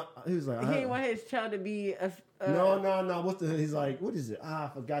 I didn't want. He was like, he didn't want his child to be a. No. He's like, what is it? I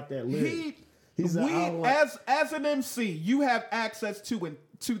forgot that lyric. He's like, as an MC, you have access to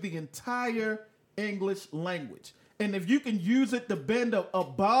the entire English language, and if you can use it to bend a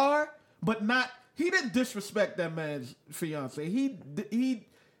bar. But not, he didn't disrespect that man's fiance. He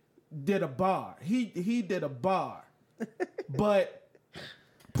did a bar. He did a bar. But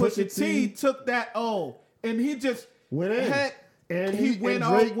Pusha T took that and he just went in. And he went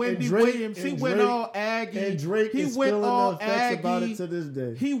all Wendy Williams. He went all Aggie. And Drake is still in the effects about it to this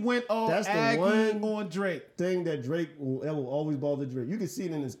day. He went all Aggie on Drake. Thing that Drake will always bother Drake. You can see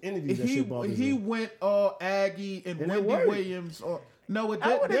it in his interviews that shit bothers him. He went all Aggie and Wendy Williams. No, it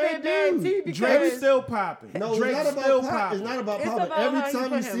didn't. I would have been mad too because Drake's still popping. No, Drake's still popping. It's not about popping. Every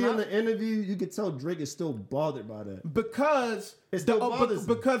time you see him in the interview, you can tell Drake is still bothered by that. Because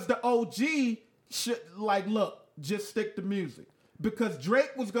the OG should look, just stick to music. Because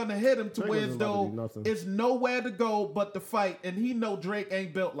Drake was gonna hit him to where as though it's nowhere to go but to fight, and he know Drake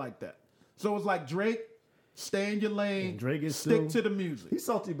ain't built like that. So it's like, Drake, stay in your lane. Drake is stick to the music. He's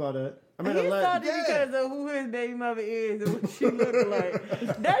salty about that. I mean, he's salty because of who his baby mother is and what she looks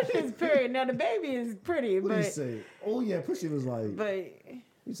like. That's his period. Now the baby is pretty, what did he say? Oh yeah, Pusha was like,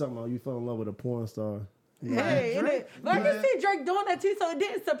 you talking about you fell in love with a porn star. Hey, but I can see Drake doing that too, so it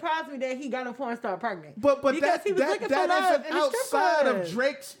didn't surprise me that he got a porn star pregnant. But because he was looking for love outside of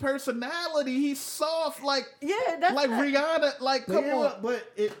Drake's personality. He's soft, like Rihanna. Like, come on.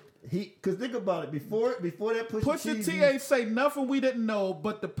 But because think about it. Before that Pusha T ain't say nothing we didn't know,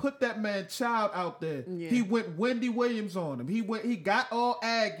 but to put that man child out there, he went Wendy Williams on him. He got all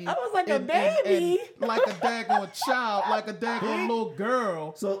Aggie. I was like a baby, and like a daggone child, like a daggone little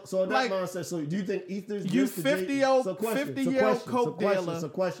girl. So that nonsense. So do you think Ether's you 50-year-old coke dealer?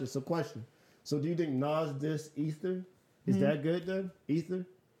 Question. So do you think Nas dissed Ether? Is that good then? Ether.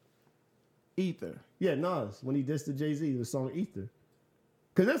 Yeah, Nas when he dissed the Jay-Z the song Ether.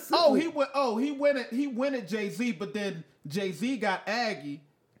 He went at Jay-Z, but then Jay-Z got Aggie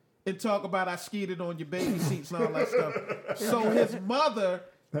and talk about I skeeted on your baby seats and all that stuff. So his mother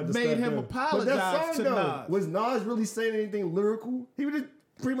made him apologize to Nas. Was Nas really saying anything lyrical? He was just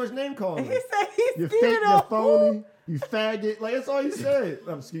pretty much name calling. He said he's fake, you're phony, you faggot. Like, that's all he said.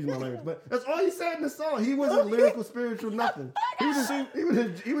 Excuse my language, but that's all he said in the song. He wasn't lyrical, spiritual, nothing. He was just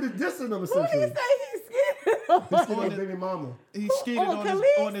dissing them essentially. Who he say he skeeted on? He skeeted on his baby mama. He skeeted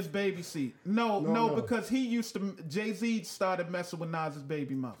on his baby seat. No, because Jay-Z started messing with Nas's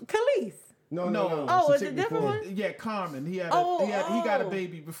baby mama. Khalees. No. Oh, is it a different one? Yeah, Carmen. He got a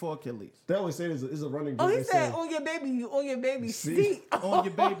baby before Khalees. They always say it's a running joke. Oh, he said on your baby seat. On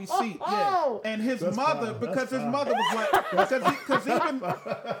your baby seat. Yeah. And his mother, because his mother was like,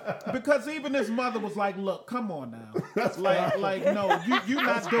 because even his mother was like, look, come on now. That's like no, you're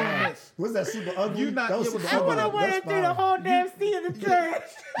not doing this. Was that super ugly? You not. I would have went through the whole damn seat of the trash.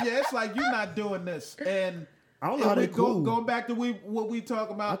 Yeah, it's like you're not doing this. And I don't know how they cool. Going back to what we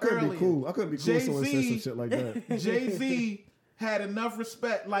talked about earlier. I couldn't be cool with someone said some shit like that. Jay-Z had enough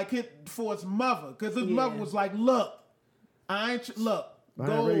respect for his mother, because his mother was like, look, I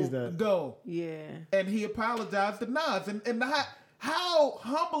raised that. Go. Yeah. And he apologized to Nas. And how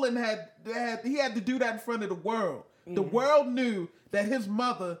humbling he had to do that in front of the world. Yeah. The world knew that his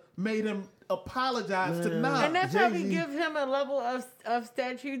mother made him apologize to Nas. And that's probably give him a level of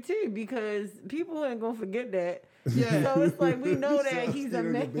statue too, because people ain't gonna forget that. Yeah. So it's like we know that he's a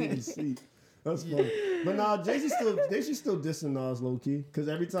man. That's funny. But nah, Jay-Z still dissing Nas low key, because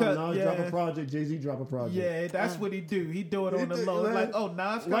every time Nas drop a project, Jay-Z drop a project. Yeah, that's what he do. He do it on the low. Like,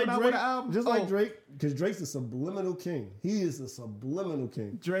 Nas coming out with an album. Just like Drake, because Drake's a subliminal king. He is a subliminal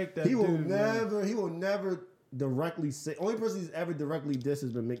king. Drake, he will never directly say. Only person he's ever directly dissed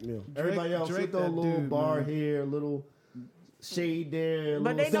has been Meek Mill. Everybody else, with a little bar here, a little shade there,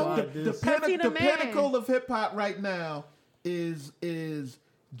 but they don't. The pinnacle of hip hop right now is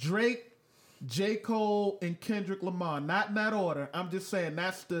Drake, J. Cole, and Kendrick Lamar. Not in that order. I'm just saying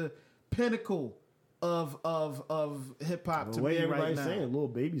that's the pinnacle of hip hop to the way me right everybody's now. saying, Lil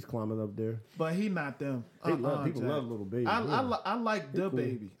Baby's climbing up there. But he not them. People love Lil Baby. I like the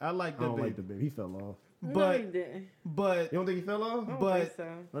Baby. I like the I don't Baby. like the Baby. He fell off. No, he didn't. But You don't think he fell off? I don't But- think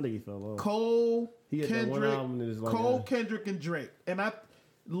so. I think he fell off. Cole, He had that one Kendrick, album that is like Cole, Kendrick, and Drake, and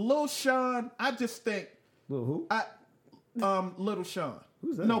Lil Sean. I just think Lil who? Little Sean.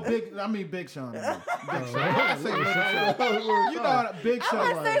 Who's that? No, Big Sean. Big Sean. I say Little Sean. You know what Big Sean.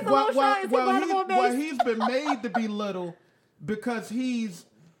 I was say Lil Sean. Is he Baltimore-based? He's been made to be little because he's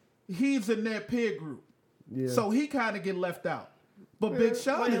in their peer group. Yeah. So he kind of get left out. But Big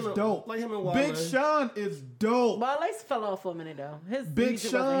Sean like is him, dope. like him and Wale. Big Sean is dope. Wale fell off for a minute though. His Big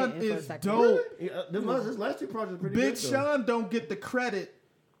music Sean wasn't hitting for a is second. dope. His last two projects are pretty Big good. though. Sean don't get the credit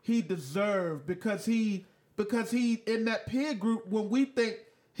he deserved because he in that peer group when we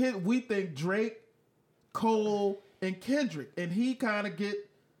think Drake, Cole, and Kendrick, and he kind of get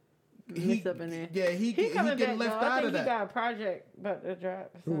Mixed up in there. Yeah, he coming get back, left though. out I think of that. he got a project about to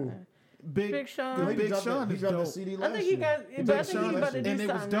drop. Or something. Big Sean. Big dropped Sean he is dropped dope. the CD I last think he year. got. He But I dropped think the he's CD about last to year. do And it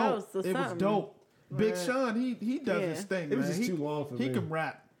was something else dope. or It was something. dope. Big Right. Sean, he does his thing. It was man. just He- too long for He me. can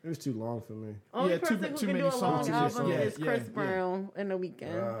rap. It was too long for me. Only Yeah, person too who can many do a long songs. album Yeah, is Chris yeah. Brown in the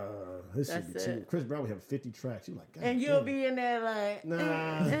weekend. This should That's be too. it. Chris Brown would have 50 tracks. You're like, God And you'll damn. be in there like, Nah.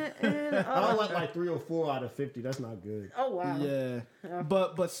 oh. I like 3 or 4 out of 50. That's not good. Oh wow. Yeah,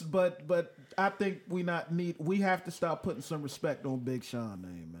 but I think we have to start putting some respect on Big Sean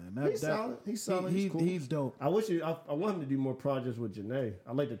name, man. He's solid. He's solid. He's cool. He's dope. I want him to do more projects with Janae.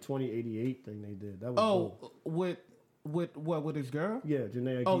 I like the 2088 thing they did. That was dope. With his girl? Yeah,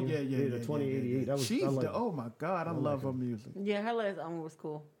 Janae. Oh Akeem. yeah. The 2088. That was. She's I like it. oh my God, I love her music. Yeah, her last album was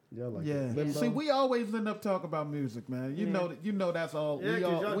cool. Yeah, I like Yeah. it. Limbo. See, we always end up talking about music, man. You know that's all.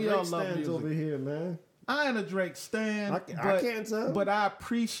 Yeah, we all love stands music. over here, man. I ain't a Drake stan, I can't tell. but I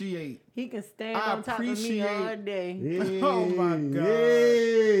appreciate. He can stand I on top of me appreciate- all day. Yeah, Oh, my God.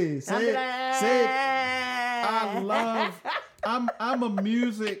 Yeah. I'll Say be it. like, Say it. I love. I'm a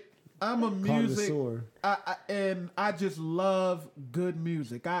music. Connoisseur. And I just love good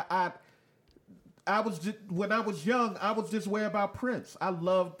music. I was just when I was young, I was this way about Prince. I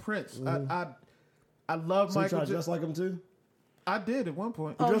loved Prince. I love So you Michael. tried just like him too? I did at one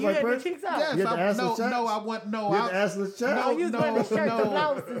point. Oh, Just you like had Prince? the cheeks out. Yes, You had the assless chaps? no, I want no. You had the assless chaps? Oh, you was wearing the shirt, the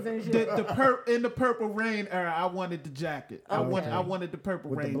blouses and shit. In the Purple Rain era, I wanted the jacket. I wanted the Purple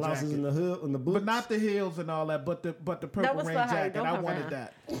With Rain the blouses jacket. in the hood and the boots? But not the heels and all that, but the Purple was Rain for her. jacket. Don't I come for wanted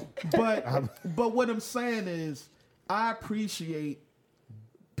her. that. But what I'm saying is, I appreciate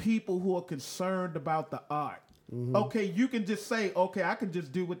people who are concerned about the art. Mm-hmm. Okay, you can just say, okay, I can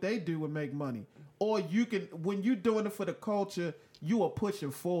just do what they do and make money. Or you can, when you're doing it for the culture, you are pushing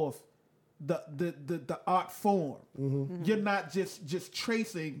forth the art form. Mm-hmm. You're not just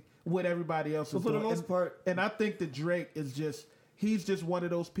tracing what everybody else is for the doing. most part- And I think that Drake is he's just one of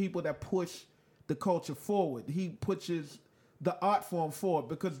those people that push the culture forward. He pushes the art form forward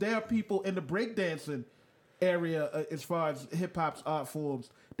because there are people in the breakdancing area as far as hip hop's art forms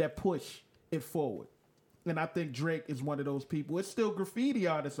that push it forward. And I think Drake is one of those people. It's still graffiti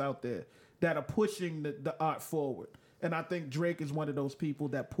artists out there that are pushing the art forward. And I think Drake is one of those people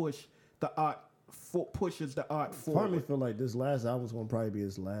that pushes the art Part forward. of me feel like this last album's gonna probably be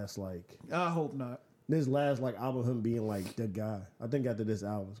his last I hope not. this last album him being like the guy. I think after this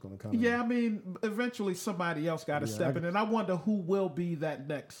album's gonna come. Yeah, I mean, eventually somebody else got to step in, and I wonder who will be that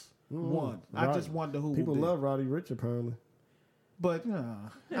next one. I just wonder who. People will be. love Roddy Ricch apparently. But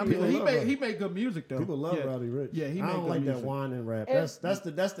I People mean, love he made good music though. People love yeah. Roddy Ricch. Yeah, he I made don't good like music. that whine and rap. It's- That's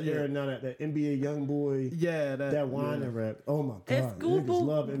the era now that NBA YoungBoy. Yeah, That whine and rap. Oh my And god, niggas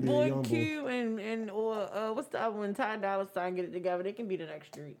love NBA Schoolboy YoungBoy. Q and what's the other one? Ty Dolla $ign get it together. They can be the next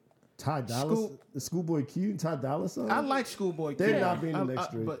street. Ty Dolla, the Schoolboy Q, Ty Dolla $ign. I like Schoolboy. They're Q. not being the next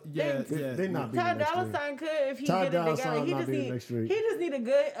street. But yeah, They're not being Ty the next Dolla street. $ign could if he Ty get it Dolla together. $ign He not just being need next street. he just need a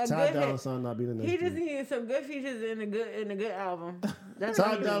good Ty hit. Dolla $ign not being the next He street. just needed some good features in a good album. That's Ty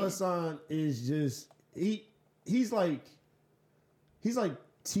what he Dolla needed. $ign is just he's like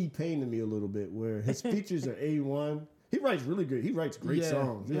T-Pain to me a little bit, where his features are A1. He writes really good. He writes great Yeah,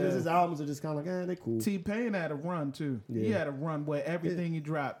 songs. yeah. His albums are just kind of like, they cool. T-Pain had a run too. He Yeah. had a run where everything he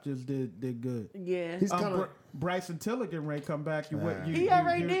dropped just did good. Yeah. He's kind of Bryson Tiller getting ready to come back. He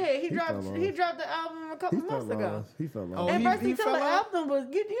already did. He dropped fell he off. dropped the album a couple months ago. He fell Oh, off. And he Bryson fell Tiller off? album was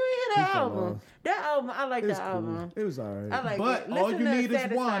you hear that He fell album? off. That album I like It was that cool. album. It was alright. I like But it. all Listen you to need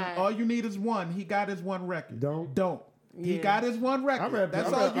is one. Satisfied. All you need is one. He got his one record. Don't. He Yeah. got his one record.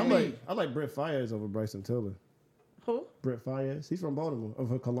 That's all you need. I like Brett Fayez over Bryson Tiller. Who? Brett Fayez. He's from Baltimore,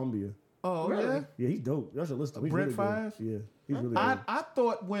 of Columbia. Oh Really? yeah. Yeah, he's dope. Y'all should listen to him. He's Brent really Fires? good. Yeah, he's really good. I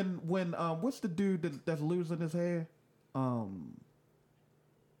thought when what's the dude that's losing his hair?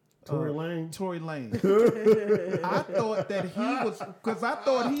 Tory Lane. Tory Lane. I thought that he was because I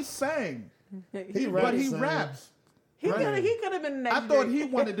thought he sang, but he raps. He could have been the next I thought Drake. he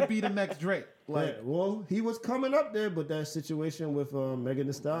wanted to be the next Drake. Like, well, he was coming up there, but that situation with Megan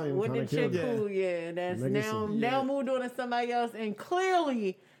Thee Stallion with kind the of chick killed him. cool, yeah. That's Megan now moved on to somebody else, and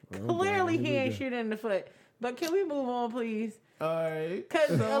clearly he ain't shooting in the foot. But can we move on, please? All right.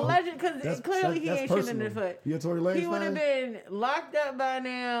 Because clearly he ain't shooting in the foot. You a Tory Lane He would have been locked up by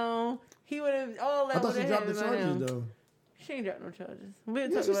now. He would have all that. I thought would she have dropped the happened by charges now. though. She ain't dropped no charges. We'll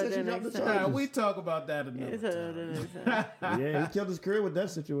Yeah, talk she about said she that dropped next the time. charges. We talk about that another time. Yeah, he killed his career with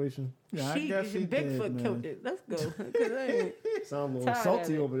that situation. Yeah, I guess he Bigfoot did, killed man. it. Let's go. 'Cause I ain't Sound a little tired of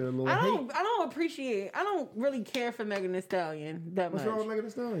salty it. over there, a little I hate. don't really care for Megan Thee Stallion that What's much. wrong with Megan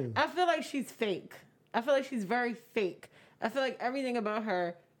Thee Stallion? I feel like she's fake. I feel like she's very fake. I feel like everything about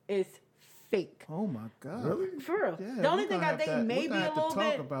her is fake. Oh my God. Really? For real. Yeah, the only we're thing gonna I have think to- maybe we're gonna a have to little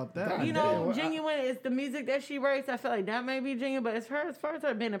talk bit, about that. God you damn, know, well, genuine is the music that she writes. I feel like that may be genuine, but as far as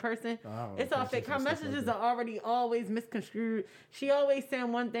her being a person, it's all fake. Her messages are already always misconstrued. She always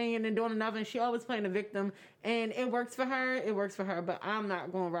saying one thing and then doing another, and she always playing the victim. And it works for her. It works for her, but I'm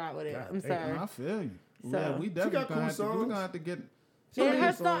not going to ride with it. I'm sorry. I feel you. So- Yeah, we got definitely cool gonna have to, we're songs. gonna have to get. And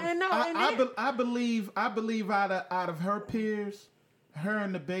her song, and no, and then, I believe out of her peers, her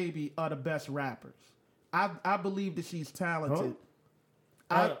and the baby are the best rappers. I believe that she's talented.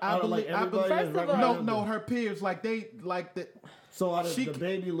 Huh? I believe. First of all- No, her peers like they like the. So out of She- the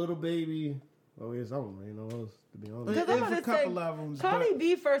baby, little baby. Oh yes, I don't really know what else to be honest. because I'm There's going a to couple say, albums, Cardi but-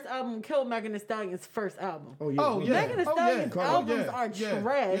 B first album killed Megan Thee Stallion's first album. Oh yeah. Oh, yeah. Megan Thee Stallion's yeah. albums Yeah, are yeah,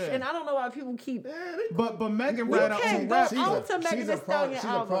 trash, yeah. and I don't know why people keep. But Megan We read her can't own go rap. out to Megan Thee Stallion She's a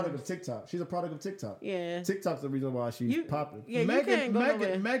album. product of TikTok. She's a product of TikTok. Yeah. TikTok's the reason why she's popping. Yeah, you can't go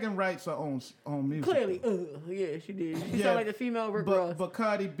nowhere. Megan writes her own music. Clearly, yeah, she did. She Yeah, sounded like the female Rick Ross. but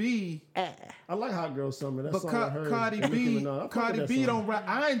Cardi B. I like Hot Girl Summer. That But song I heard. Cardi Nicki B, Minaj. I fuck Cardi with that B song. don't rap.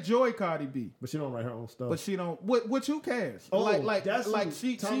 I enjoy Cardi B, But she don't write her own stuff. but she don't. Which who cares? Oh, like that's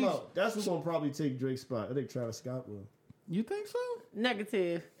she's. that's who's gonna probably take Drake's spot. I think Travis Scott will. You think so?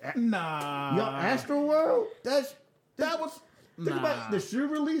 Negative. Nah. Yo, Astro World. That was. Think about the shoe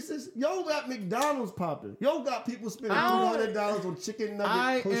releases. Yo got McDonald's popping. Yo got people spending $200 on chicken nugget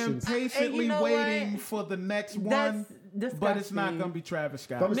I am cushions. patiently And you know waiting what? for the next That's one, disgusting. but it's not gonna be Travis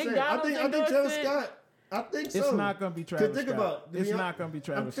But Scott. I'm saying, McDonald's I think Travis endorsement? Scott. I think so. It's not gonna be Travis think Scott. about It's not gonna be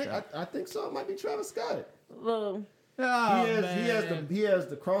Travis Scott. I think so. It might be Travis Scott. Well, Oh, He has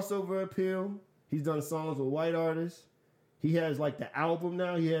the crossover appeal. He's done songs with white artists. He has like the album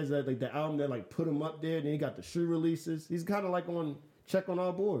now. He has like the album that like put him up there. Then he got the shoe releases. He's kind of like on check on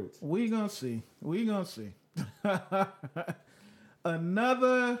all boards. We gonna see. We gonna see.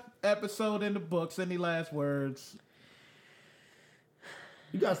 Another episode in the books. Any last words?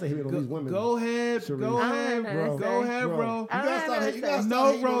 You gotta stay hitting on these women. Go ahead, Sharice. go ahead, bro. go ahead, Bro. bro. You gotta stop hating. You gotta stop No,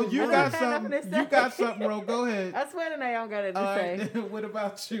 hating bro, on these you women. got I have something. nothing to You got something, bro. Go ahead. I swear tonight I don't got it to All say. right. What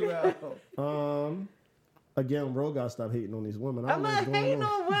about you, Al? Again, bro, gotta stop hating on these women. I'm not hating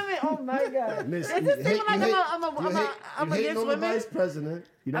on women. Oh my god! Miss, Is this thing like I'm you hating against on the women? vice president.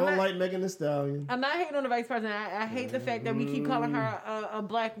 You don't not- like Megan Thee Stallion. I'm not hating on the vice president. I hate the fact that we keep calling her a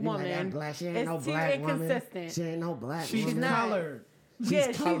black woman. She ain't It's no too black inconsistent. woman. She ain't no black She's woman. not. colored.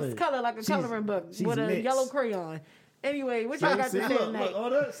 She's colored. colored like a She's- coloring book she's with a mixed. yellow crayon. Anyway, what y'all got See, to say look, tonight? all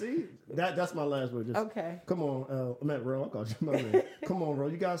that. See, that's my last word. Just, Okay. Come on, I meant Ro. I called you my man. Come on, Ro.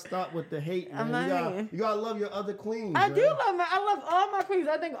 You gotta stop with the hate, man. I'm not hating. You gotta love your other queens. I man. do I love all my queens.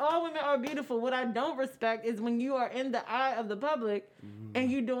 I think all women are beautiful. What I don't respect is when you are in the eye of the public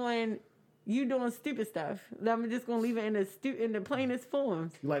and you doing stupid stuff. I'm just gonna leave it in the plainest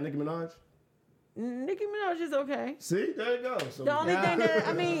forms. You like Nicki Minaj? Nicki Minaj is okay. See, there you go. So, The only thing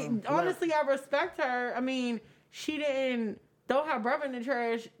that honestly, I respect her. I mean, she didn't throw her brother in the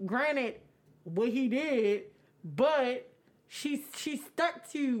trash. Granted, what he did, but she stuck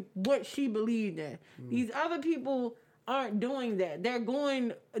to what she believed in. These other people aren't doing that. They're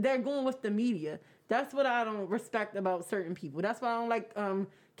going with the media. That's what I don't respect about certain people. That's why I don't like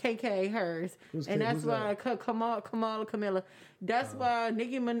KK hers, and that's why Camilla. That's why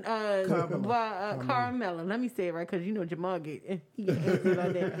Carmella. Let me say it right, because you know Jamal he get angry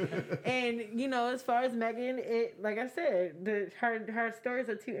about that. And as far as Megan, like I said, her stories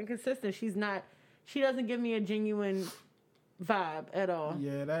are too inconsistent. She doesn't give me a genuine vibe at all.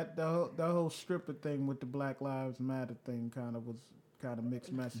 Yeah, the whole stripper thing with the Black Lives Matter thing kind of kind of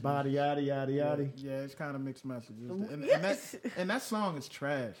mixed messages. Body yada yada yada. Yeah, it's kind of mixed messages. And that song is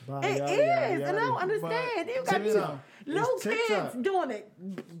trash. Body, It yada, is, yada, and I yada. don't understand. You got these TikTok. little It's kids TikTok. doing it.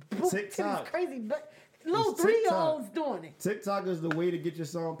 TikTok. It's crazy, but little It's 3-year-olds doing it. TikTok is the way to get your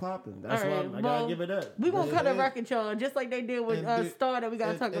song popping. That's All why right, I gotta give it up. We gonna cut a is. record, y'all, just like they did with Star that we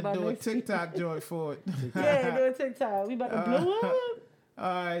gotta talk about do a next week. TikTok joint for it. Yeah, do a TikTok. We about to blow up.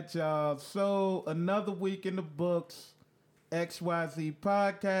 All right, y'all. So another week in the books. XYZ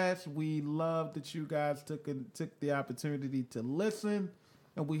podcast. We love that you guys took the opportunity to listen,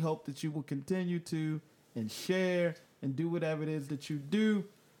 and we hope that you will continue to and share and do whatever it is that you do.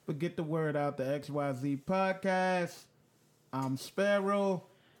 But get the word out, the XYZ podcast. I'm Sparrow.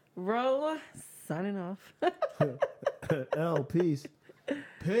 Roll, signing off. L, peace.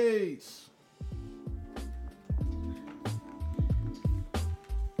 Peace.